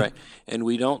 Right. And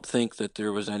we don't think that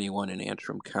there was anyone in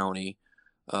Antrim County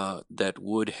that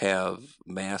would have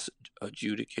mass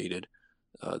adjudicated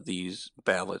these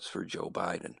ballots for Joe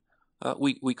Biden.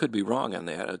 We could be wrong on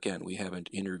that. Again, we haven't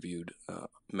interviewed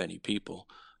many people,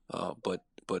 but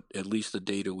at least the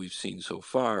data we've seen so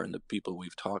far and the people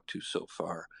we've talked to so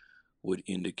far would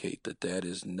indicate that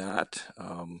is not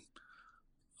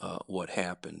what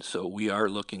happened. So we are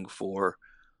looking for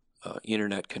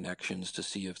internet connections to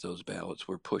see if those ballots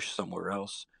were pushed somewhere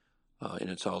else. And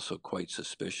it's also quite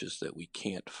suspicious that we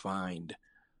can't find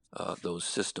those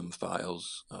system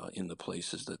files in the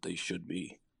places that they should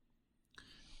be.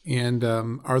 And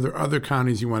are there other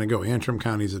counties you want to go? Antrim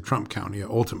County is a Trump county,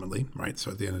 ultimately, right?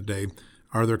 So at the end of the day,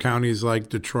 are there counties like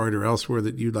Detroit or elsewhere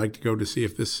that you'd like to go to see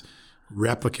if this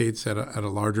replicates at a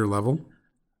larger level?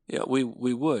 Yeah, we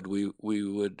would. We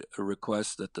would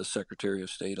request that the Secretary of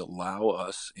State allow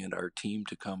us and our team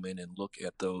to come in and look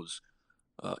at those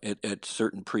at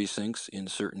certain precincts in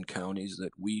certain counties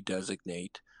that we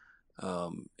designate.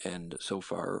 And so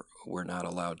far, we're not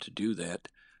allowed to do that.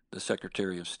 The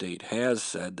Secretary of State has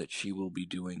said that she will be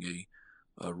doing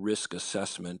a risk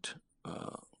assessment,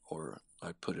 or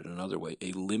I put it another way,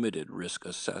 a limited risk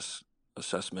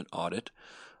assessment audit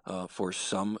for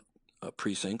some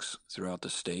precincts throughout the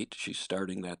state. She's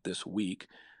starting that this week.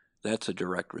 That's a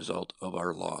direct result of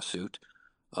our lawsuit.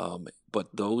 But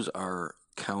those are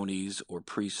counties or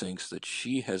precincts that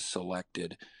she has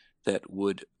selected that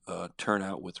would turn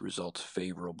out with results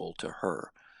favorable to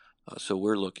her. So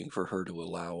we're looking for her to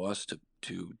allow us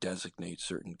to designate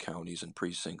certain counties and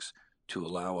precincts to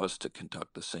allow us to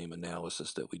conduct the same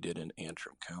analysis that we did in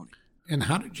Antrim County. And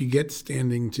how did you get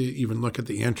standing to even look at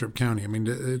the Antrim County? I mean,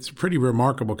 it's pretty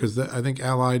remarkable because I think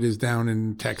Allied is down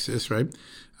in Texas, right?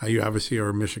 You obviously are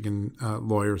a Michigan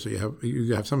lawyer, so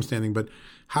you have some standing. But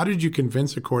how did you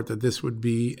convince a court that this would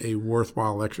be a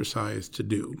worthwhile exercise to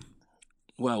do?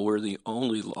 Well, we're the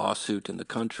only lawsuit in the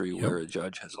country where a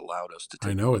judge has allowed us to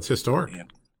take. I know, it's historic.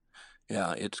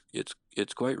 Yeah,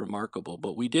 it's quite remarkable.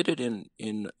 But we did it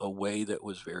in a way that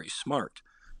was very smart.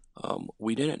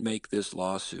 We didn't make this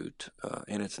lawsuit,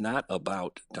 and it's not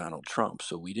about Donald Trump.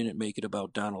 So we didn't make it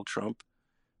about Donald Trump.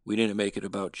 We didn't make it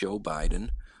about Joe Biden.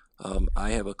 I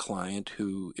have a client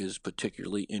who is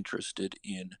particularly interested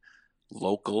in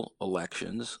local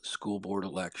elections, school board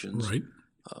elections, right,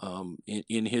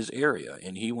 in his area,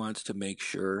 and he wants to make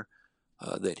sure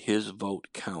that his vote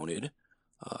counted.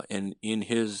 And in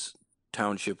his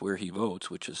township where he votes,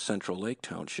 which is Central Lake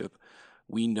Township,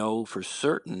 we know for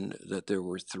certain that there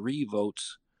were three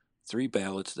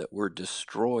ballots that were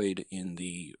destroyed in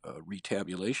the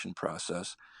retabulation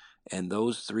process, and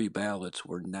those three ballots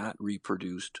were not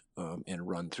reproduced and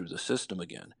run through the system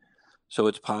again. So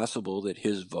it's possible that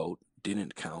his vote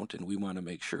didn't count, and we want to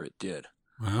make sure it did.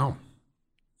 Wow.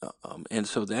 And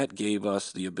so that gave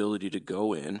us the ability to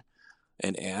go in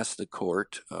and ask the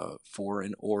court for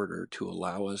an order to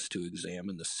allow us to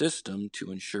examine the system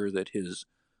to ensure that his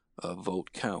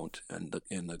vote count, and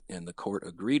the court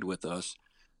agreed with us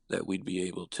that we'd be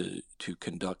able to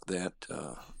conduct that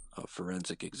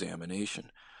forensic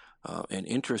examination. And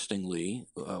interestingly,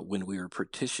 when we were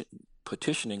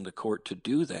petitioning the court to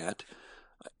do that,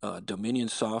 Dominion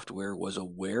Software was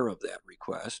aware of that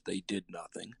request. They did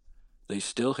nothing. They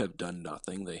still have done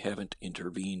nothing. They haven't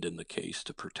intervened in the case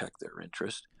to protect their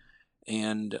interest.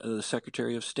 And the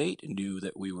Secretary of State knew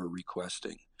that we were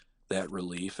requesting that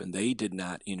relief, and they did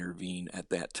not intervene at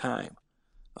that time.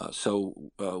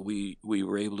 So we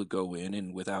were able to go in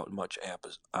and without much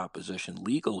opposition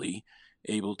legally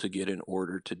able to get an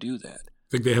order to do that.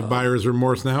 Think they have buyer's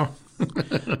remorse now?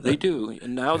 They do.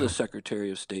 And now the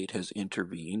Secretary of State has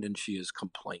intervened, and she has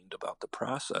complained about the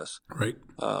process. Right.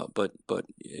 But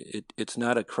it's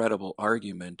not a credible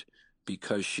argument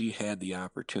because she had the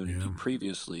opportunity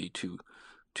previously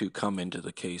to come into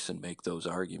the case and make those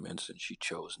arguments, and she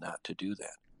chose not to do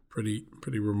that. Pretty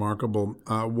remarkable.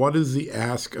 What is the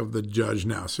ask of the judge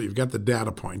now? So you've got the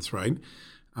data points, right?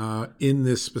 In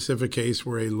this specific case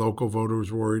where a local voter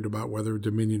was worried about whether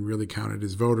Dominion really counted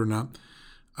his vote or not,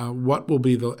 what will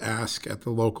be the ask at the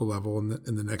local level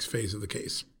in the next phase of the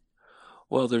case?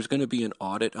 Well, there's going to be an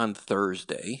audit on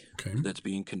Thursday that's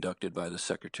being conducted by the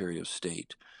Secretary of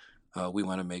State. We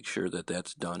want to make sure that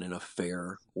that's done in a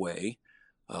fair way.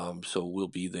 So we'll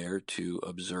be there to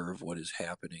observe what is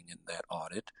happening in that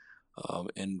audit.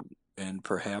 And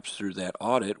perhaps through that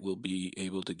audit, we'll be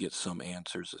able to get some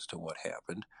answers as to what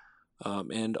happened.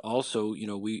 And also,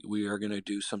 we are going to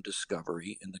do some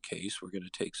discovery in the case. We're going to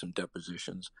take some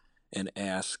depositions and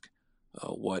ask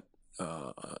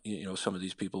some of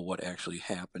these people what actually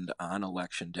happened on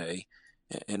Election Day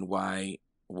and why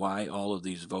all of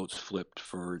these votes flipped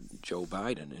for Joe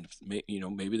Biden. And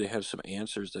maybe they have some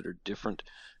answers that are different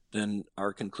than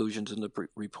our conclusions in the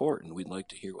report, and we'd like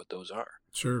to hear what those are.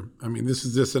 Sure. I mean, this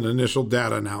is just an initial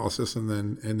data analysis, and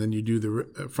then you do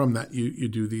from that you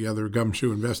do the other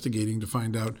gumshoe investigating to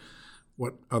find out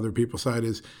what other people's side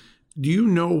is. Do you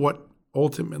know what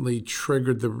ultimately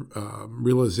triggered the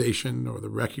realization or the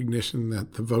recognition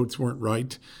that the votes weren't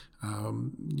right?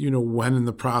 When in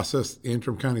the process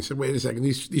Antrim County said, "Wait a second,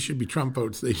 these should be Trump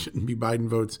votes; they shouldn't be Biden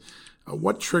votes."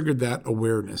 What triggered that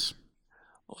awareness?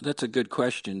 Well, that's a good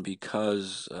question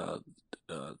because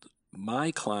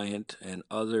my client and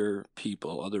other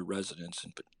people, other residents,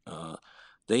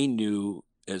 they knew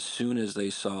as soon as they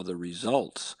saw the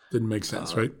results. Didn't make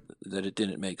sense, right? That it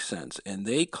didn't make sense. And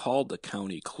they called the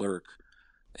county clerk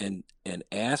and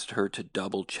asked her to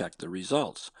double check the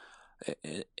results.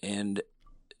 And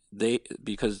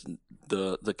because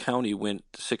the county went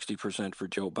 60% for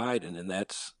Joe Biden, and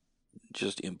that's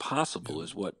just impossible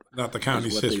is what not the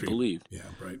county's what history. They believed. Yeah,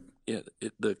 right. Yeah,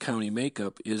 the county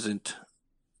makeup isn't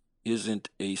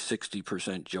a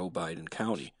 60% Joe Biden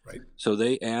county. Right. So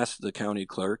they asked the county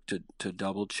clerk to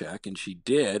double check, and she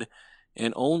did,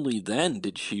 and only then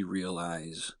did she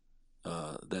realize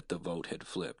that the vote had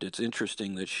flipped. It's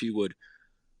interesting that she would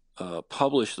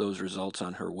publish those results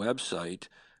on her website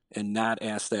and not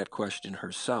ask that question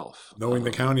herself. Knowing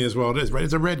the county as well it is, right?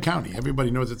 It's a red county. Everybody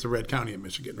knows it's a red county in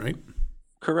Michigan, right?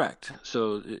 Correct.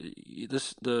 So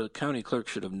the county clerk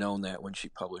should have known that when she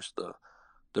published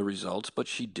the results, but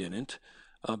she didn't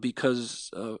because,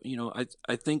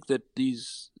 I think that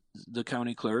the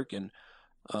county clerk and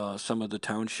some of the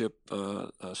township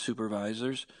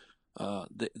supervisors,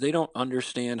 they don't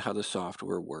understand how the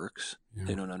software works. Yeah.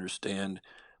 They don't understand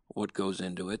what goes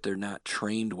into it. They're not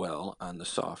trained well on the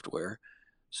software.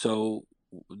 So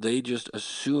they just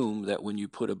assume that when you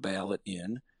put a ballot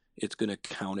in, it's going to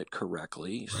count it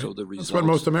correctly. Right. So the results. That's what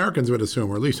most Americans would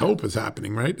assume, or at least hope is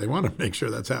happening, right? They want to make sure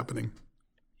that's happening.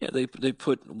 Yeah, they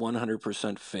put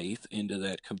 100% faith into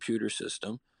that computer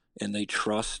system, and they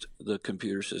trust the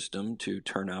computer system to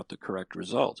turn out the correct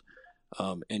result.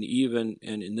 And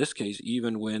in this case,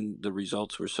 even when the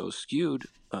results were so skewed,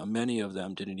 many of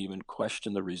them didn't even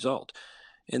question the result.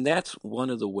 And that's one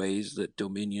of the ways that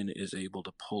Dominion is able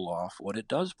to pull off what it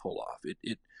does pull off.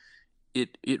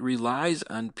 it relies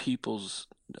on people's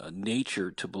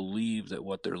nature to believe that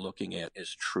what they're looking at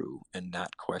is true and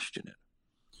not question it.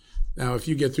 Now, if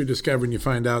you get through discovery and you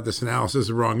find out this analysis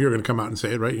is wrong, you're going to come out and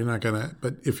say it, right? You're not going to.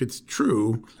 But if it's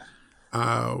true,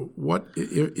 what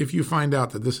if you find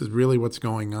out that this is really what's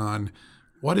going on?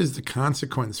 What is the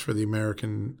consequence for the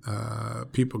American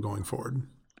people going forward?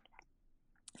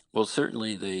 Well,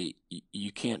 certainly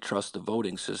you can't trust the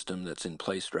voting system that's in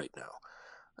place right now.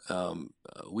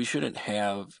 We shouldn't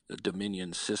have a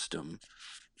Dominion system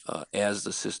as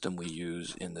the system we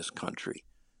use in this country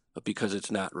because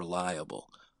it's not reliable.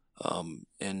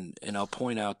 And I'll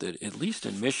point out that at least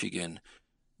in Michigan,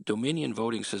 Dominion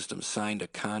Voting Systems signed a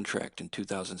contract in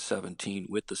 2017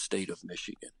 with the state of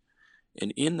Michigan.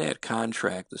 And in that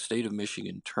contract, the state of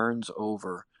Michigan turns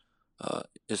over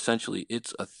essentially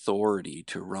its authority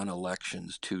to run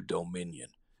elections to Dominion.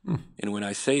 And when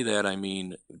I say that, I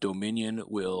mean Dominion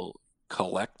will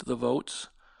collect the votes,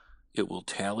 it will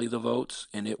tally the votes,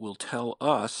 and it will tell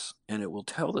us, and it will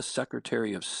tell the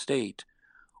Secretary of State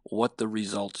what the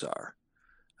results are.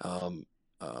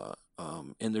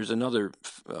 And there's another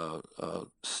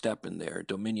step in there.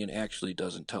 Dominion actually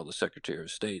doesn't tell the Secretary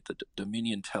of State. The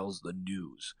Dominion tells the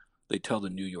news. They tell the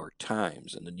New York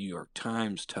Times, and the New York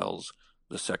Times tells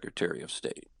the Secretary of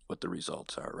State what the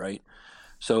results are, right?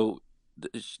 So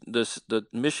the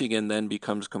Michigan then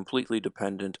becomes completely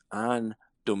dependent on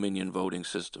Dominion voting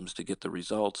systems to get the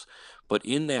results. But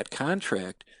in that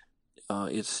contract,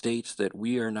 it states that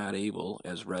we are not able,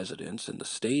 as residents, and the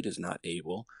state is not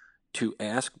able, to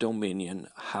ask Dominion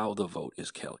how the vote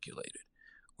is calculated.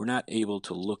 We're not able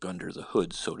to look under the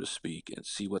hood, so to speak, and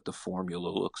see what the formula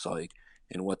looks like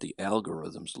and what the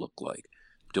algorithms look like.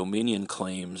 Dominion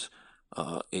claims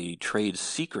a trade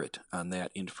secret on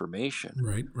that information.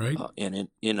 Right. And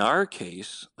in our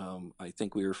case, I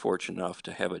think we were fortunate enough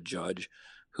to have a judge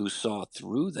who saw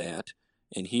through that,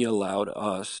 and he allowed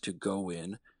us to go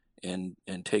in and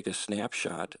take a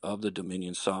snapshot of the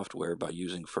Dominion software by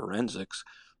using forensics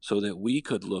so that we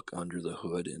could look under the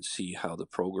hood and see how the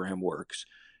program works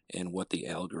and what the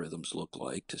algorithms look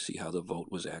like to see how the vote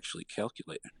was actually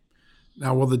calculated.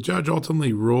 Now, will the judge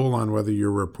ultimately rule on whether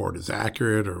your report is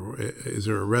accurate, or is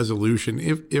there a resolution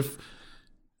if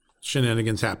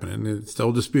shenanigans happen? And it's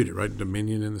still disputed, right?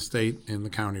 Dominion and the state and the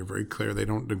county are very clear they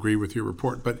don't agree with your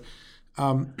report. But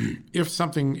if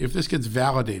this gets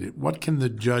validated, what can the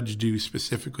judge do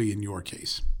specifically in your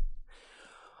case?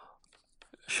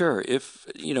 Sure. If,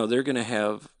 they're going to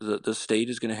have, the state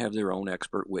is going to have their own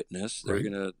expert witness. They're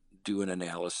going to do an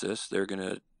analysis. They're going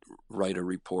to write a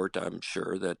report, I'm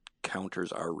sure, that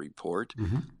counters our report,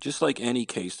 just like any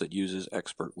case that uses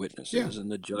expert witnesses. And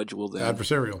the judge will then...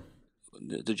 Adversarial.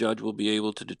 The judge will be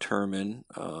able to determine,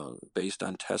 based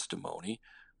on testimony,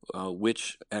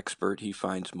 which expert he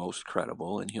finds most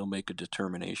credible, and he'll make a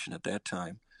determination at that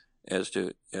time as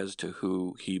to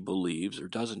who he believes or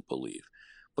doesn't believe.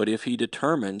 But if he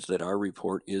determines that our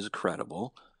report is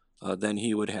credible, then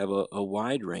he would have a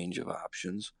wide range of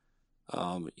options.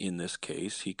 In this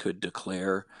case, he could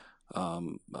declare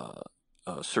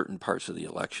certain parts of the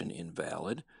election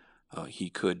invalid. He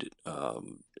could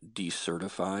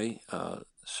decertify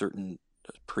certain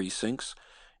precincts.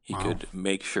 He could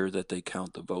make sure that they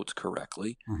count the votes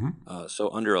correctly. So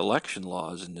under election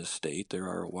laws in this state, there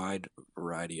are a wide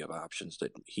variety of options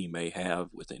that he may have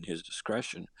within his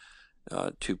discretion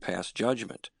to pass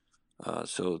judgment.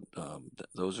 So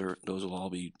those will all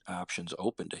be options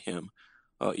open to him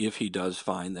if he does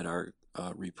find that our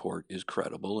report is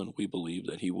credible, and we believe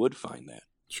that he would find that.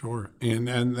 Sure.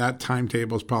 And that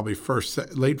timetable is probably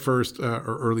late first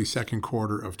or early second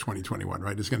quarter of 2021,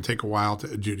 right? It's going to take a while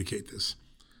to adjudicate this.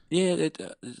 Yeah,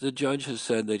 the judge has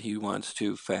said that he wants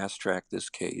to fast track this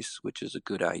case, which is a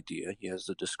good idea. He has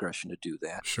the discretion to do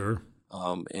that. Sure.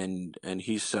 And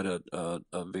he set a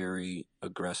very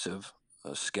aggressive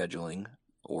scheduling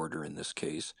order in this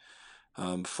case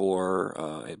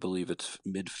for, I believe it's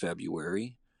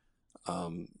mid-February.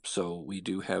 So we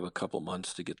do have a couple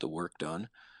months to get the work done.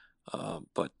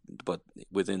 But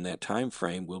within that time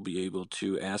frame, we'll be able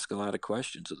to ask a lot of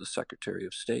questions of the Secretary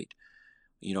of State,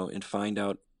 and find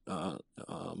out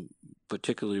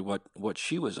particularly what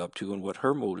she was up to and what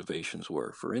her motivations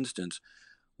were. For instance,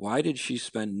 why did she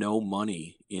spend no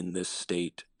money in this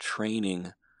state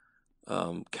training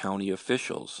county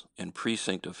officials and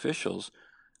precinct officials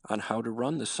on how to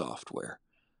run the software?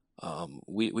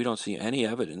 We don't see any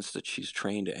evidence that she's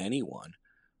trained anyone,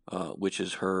 which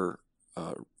is her.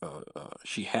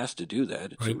 She has to do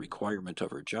that. It's a requirement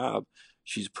of her job.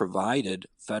 She's provided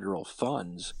federal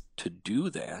funds to do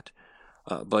that.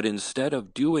 But instead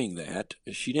of doing that,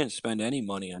 she didn't spend any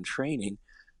money on training.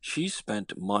 she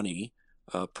spent money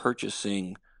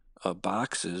purchasing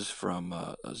boxes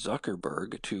from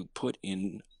Zuckerberg to put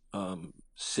in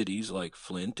cities like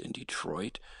Flint and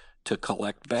Detroit to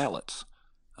collect ballots.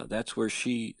 That's where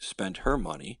she spent her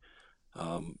money.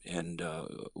 And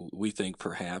we think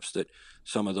perhaps that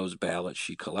some of those ballots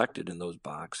she collected in those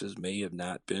boxes may have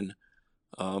not been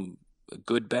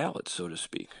good ballots, so to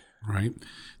speak. Right.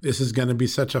 This is going to be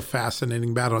such a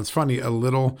fascinating battle. It's funny, a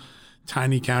little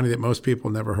tiny county that most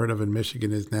people never heard of in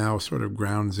Michigan is now sort of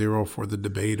ground zero for the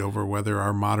debate over whether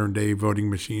our modern day voting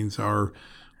machines are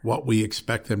what we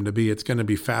expect them to be. It's going to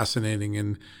be fascinating.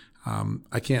 And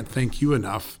I can't thank you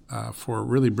enough for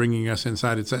really bringing us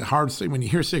inside. It's a hard thing when you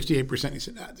hear 68%, you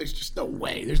say, there's just no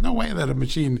way. There's no way that a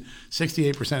machine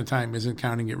 68% of the time isn't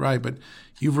counting it right. But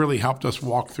you've really helped us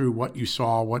walk through what you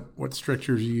saw, what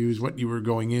strictures you used, what you were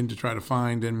going in to try to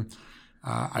find. And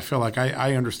I feel like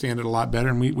I understand it a lot better.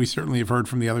 And we certainly have heard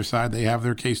from the other side. They have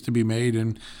their case to be made.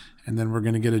 And then we're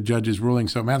going to get a judge's ruling.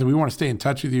 So, Matthew, we want to stay in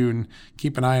touch with you and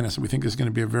keep an eye on us. We think this is going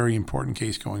to be a very important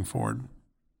case going forward.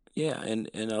 Yeah, and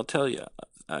I'll tell you,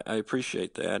 I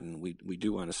appreciate that, and we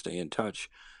do want to stay in touch,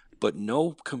 but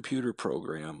no computer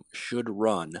program should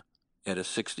run at a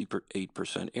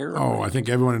 68% error rate. I think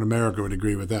everyone in America would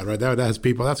agree with that, right? That's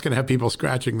going to have people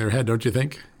scratching their head, don't you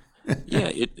think?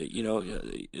 Yeah,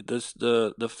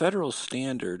 the federal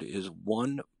standard is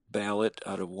one ballot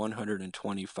out of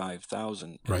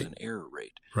 125,000 as an error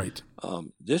rate. Right.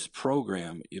 This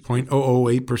program,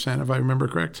 0.008%, if I remember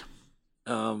correct.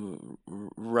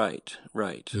 Right.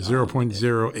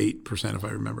 0.08%, if I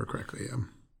remember correctly.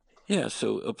 Yeah.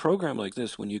 So a program like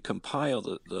this, when you compile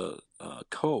the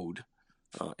code,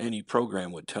 any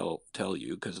program would tell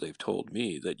you, because they've told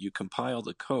me, that you compile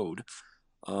the code,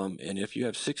 and if you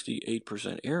have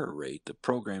 68% error rate, the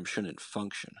program shouldn't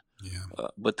function. Yeah.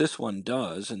 But this one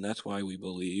does, and that's why we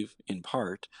believe, in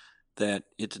part, that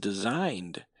it's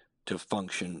designed to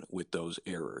function with those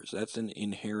errors. That's an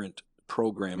inherent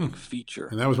programming feature.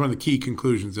 And that was one of the key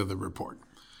conclusions of the report.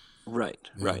 Right.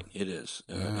 It is.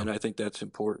 And I think that's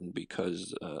important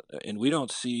because, and we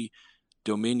don't see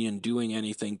Dominion doing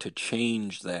anything to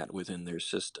change that within their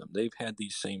system. They've had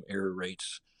these same error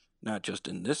rates, not just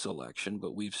in this election,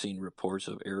 but we've seen reports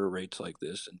of error rates like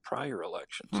this in prior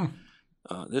elections.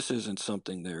 This isn't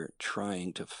something they're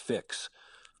trying to fix,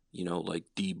 like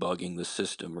debugging the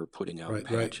system or putting out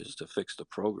patches to fix the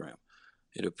program.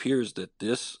 It appears that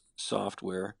this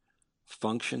software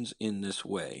functions in this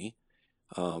way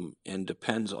and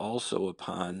depends also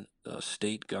upon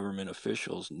state government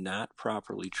officials not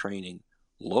properly training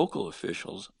local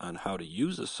officials on how to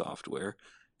use the software.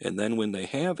 And then when they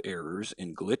have errors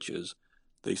and glitches,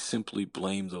 they simply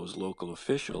blame those local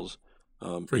officials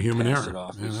for human error. It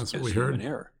off that's what as we heard. Human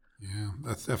error. Yeah,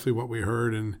 that's definitely what we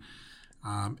heard. And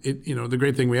the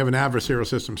great thing, we have an adversarial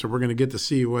system, so we're going to get to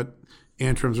see what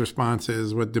Antrim's response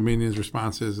is, what Dominion's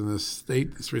response is, and the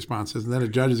state's response is, and then a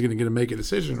judge is going to make a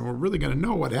decision, and we're really going to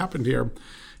know what happened here.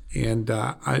 And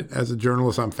as a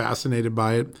journalist, I'm fascinated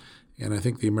by it, and I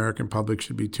think the American public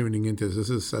should be tuning into this. This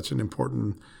is such an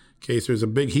important case. There's a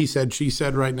big he said, she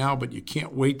said right now, but you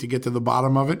can't wait to get to the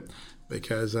bottom of it,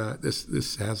 because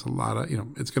this has a lot of,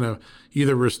 it's going to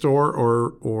either restore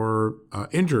or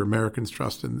injure Americans'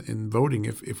 trust in voting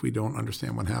if we don't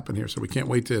understand what happened here. So we can't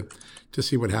wait to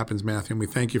see what happens, Matthew. And we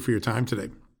thank you for your time today.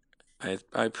 I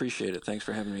appreciate it. Thanks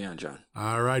for having me on, John.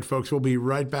 All right, folks, we'll be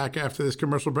right back after this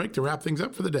commercial break to wrap things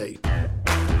up for the day.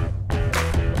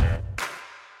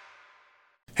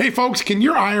 Hey folks, can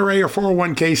your IRA or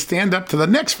 401k stand up to the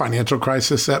next financial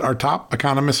crisis that our top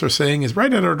economists are saying is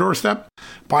right at our doorstep?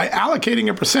 By allocating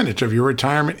a percentage of your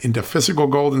retirement into physical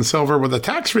gold and silver with a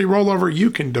tax-free rollover, you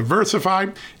can diversify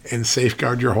and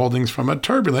safeguard your holdings from a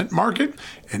turbulent market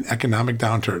and economic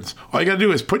downturns. All you got to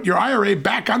do is put your IRA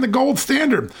back on the gold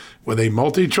standard. With a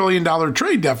multi-trillion-dollar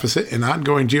trade deficit and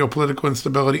ongoing geopolitical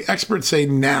instability, experts say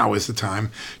now is the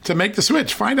time to make the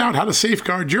switch. Find out how to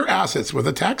safeguard your assets with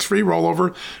a tax-free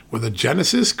rollover with a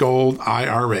Genesis Gold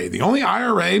IRA, the only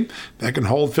IRA that can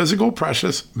hold physical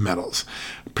precious metals.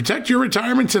 Protect your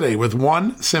retirement today with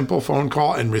one simple phone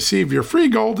call and receive your free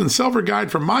gold and silver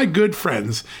guide from my good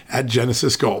friends at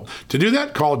Genesis Gold. To do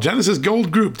that, call Genesis Gold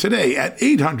Group today at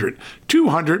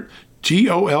 800-200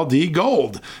 GOLD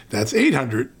Gold. That's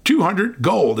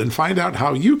 800-200-GOLD, and find out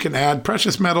how you can add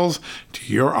precious metals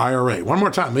to your IRA. One more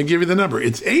time, let me give you the number.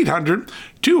 It's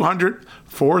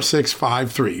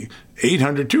 800-200-4653.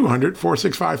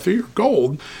 800-200-4653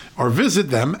 gold, or visit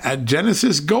them at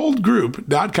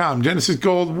genesisgoldgroup.com. Genesis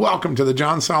Gold, welcome to the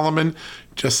John Solomon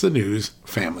Just the News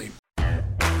family.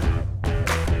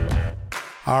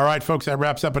 All right, folks, that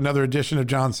wraps up another edition of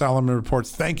John Solomon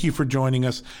Reports. Thank you for joining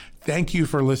us. Thank you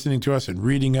for listening to us and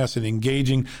reading us and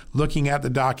engaging, looking at the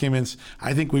documents.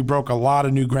 I think we broke a lot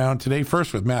of new ground today.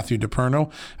 First with Matthew DePerno.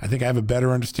 I think I have a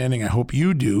better understanding, I hope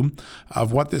you do,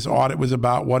 of what this audit was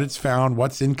about, what it's found,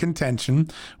 what's in contention,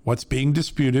 what's being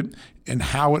disputed, and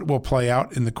how it will play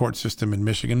out in the court system in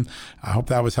Michigan. I hope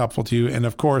that was helpful to you. And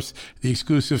of course, the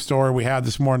exclusive story we had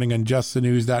this morning on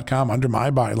justthenews.com under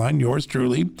my byline, yours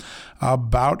truly,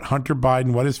 about Hunter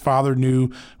Biden, what his father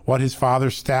knew, what his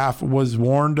father's staff was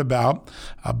warned about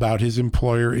his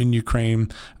employer in Ukraine.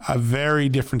 A very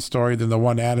different story than the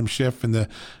one Adam Schiff and the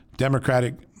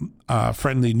Democratic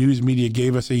friendly news media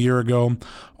gave us a year ago.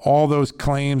 All those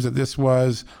claims that this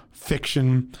was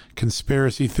fiction,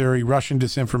 conspiracy theory, Russian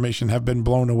disinformation have been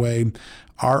blown away.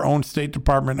 Our own State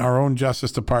Department, our own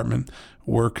Justice Department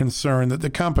were concerned that the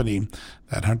company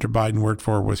that Hunter Biden worked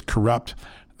for was corrupt.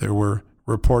 There were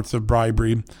reports of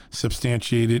bribery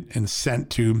substantiated and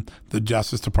sent to the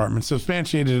Justice Department,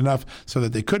 substantiated enough so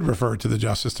that they could refer to the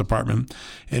Justice Department.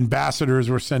 Ambassadors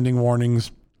were sending warnings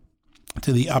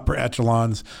to the upper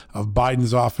echelons of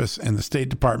Biden's office and the State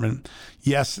Department.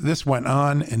 Yes, this went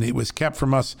on, and it was kept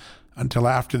from us until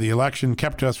after the election,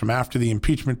 kept to us from after the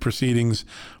impeachment proceedings.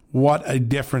 What a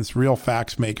difference real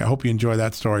facts make. I hope you enjoy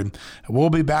that story. We'll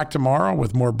be back tomorrow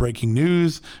with more breaking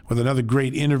news, with another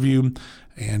great interview,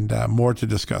 and more to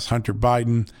discuss Hunter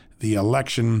Biden, the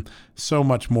election, so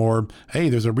much more. Hey,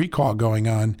 there's a recall going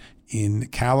on in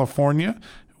California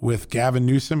with Gavin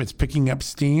Newsom. It's picking up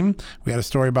steam. We had a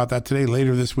story about that today.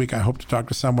 Later this week, I hope to talk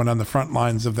to someone on the front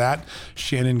lines of that.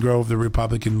 Shannon Grove, the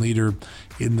Republican leader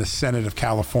in the Senate of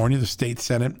California, the state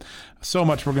Senate. So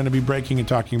much we're going to be breaking and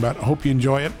talking about. I hope you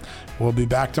enjoy it. We'll be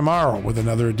back tomorrow with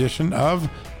another edition of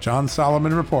John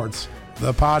Solomon Reports,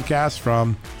 the podcast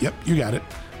from, yep, you got it,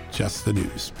 Just the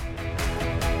News.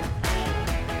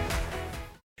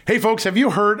 Hey folks, have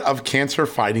you heard of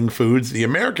cancer-fighting foods? The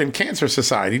American Cancer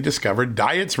Society discovered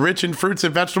diets rich in fruits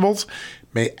and vegetables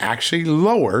may actually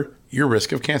lower your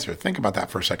risk of cancer. Think about that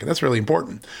for a second. That's really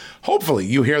important. Hopefully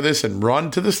you hear this and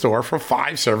run to the store for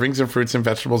 5 servings of fruits and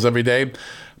vegetables every day.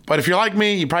 But if you're like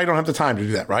me, you probably don't have the time to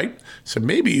do that, right? So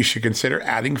maybe you should consider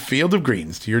adding Field of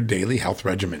Greens to your daily health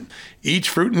regimen. Each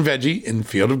fruit and veggie in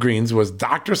Field of Greens was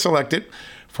doctor selected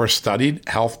for studied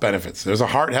health benefits. There's a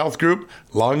heart health group,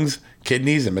 lungs,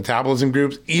 kidneys, and metabolism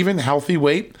groups, even healthy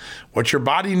weight. What your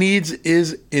body needs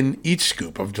is in each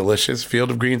scoop of delicious Field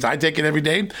of Greens. I take it every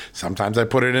day. Sometimes I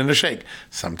put it in a shake.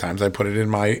 Sometimes I put it in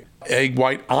my egg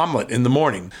white omelet in the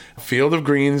morning. Field of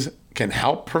Greens can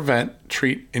help prevent,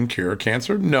 treat, and cure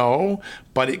cancer? No,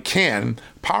 but it can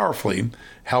powerfully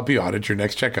help you out at your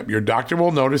next checkup. Your doctor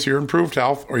will notice your improved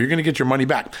health, or you're going to get your money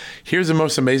back. Here's the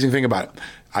most amazing thing about it.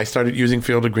 I started using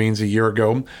Field of Greens a year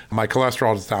ago. My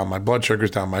cholesterol is down, my blood sugar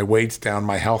is down, my weight's down,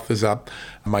 my health is up,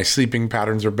 my sleeping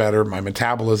patterns are better, my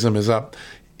metabolism is up.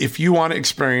 If you want to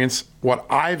experience what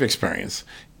I've experienced,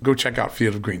 go check out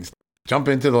Field of Greens. Jump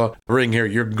into the ring here.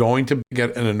 You're going to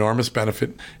get an enormous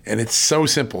benefit, and it's so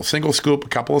simple. Single scoop, a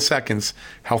couple of seconds,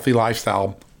 healthy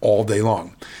lifestyle all day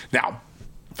long. Now,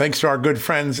 thanks to our good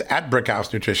friends at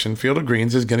Brickhouse Nutrition, Field of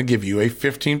Greens is going to give you a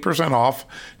 15% off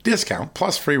discount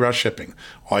plus free rush shipping.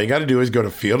 All you got to do is go to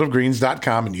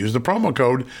fieldofgreens.com and use the promo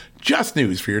code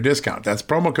JUSTNEWS for your discount. That's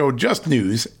promo code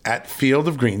JUSTNEWS at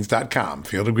fieldofgreens.com.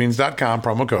 Fieldofgreens.com,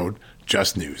 promo code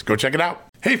JUSTNEWS. Go check it out.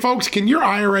 Hey folks, can your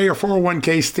IRA or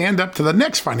 401k stand up to the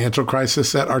next financial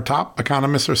crisis that our top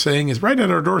economists are saying is right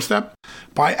at our doorstep?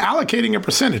 By allocating a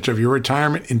percentage of your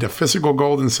retirement into physical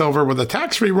gold and silver with a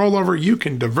tax-free rollover, you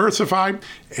can diversify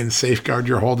and safeguard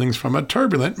your holdings from a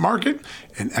turbulent market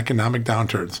and economic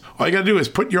downturns. All you got to do is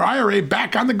put your IRA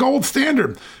back on the gold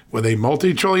standard. With a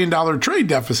multi-trillion-dollar trade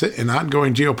deficit and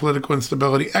ongoing geopolitical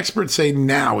instability, experts say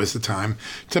now is the time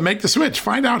to make the switch.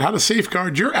 Find out how to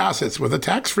safeguard your assets with a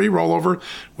tax-free rollover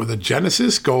with a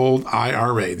Genesis Gold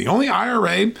IRA, the only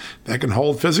IRA that can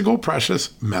hold physical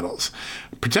precious metals.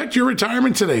 Protect your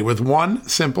retirement today with one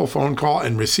simple phone call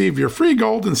and receive your free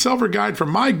gold and silver guide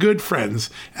from my good friends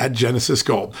at Genesis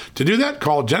Gold. To do that,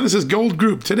 call Genesis Gold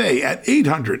Group today at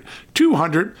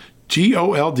 800-200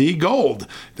 GOLD Gold.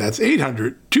 That's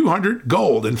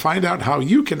 800-200-GOLD, and find out how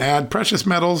you can add precious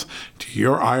metals to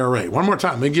your IRA. One more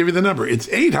time, let me give you the number. It's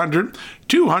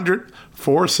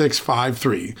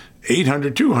 800-200-4653.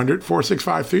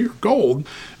 800-200-4653 or gold,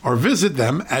 or visit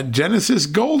them at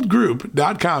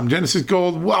genesisgoldgroup.com. Genesis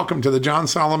Gold, welcome to the John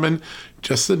Solomon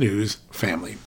Just the News family.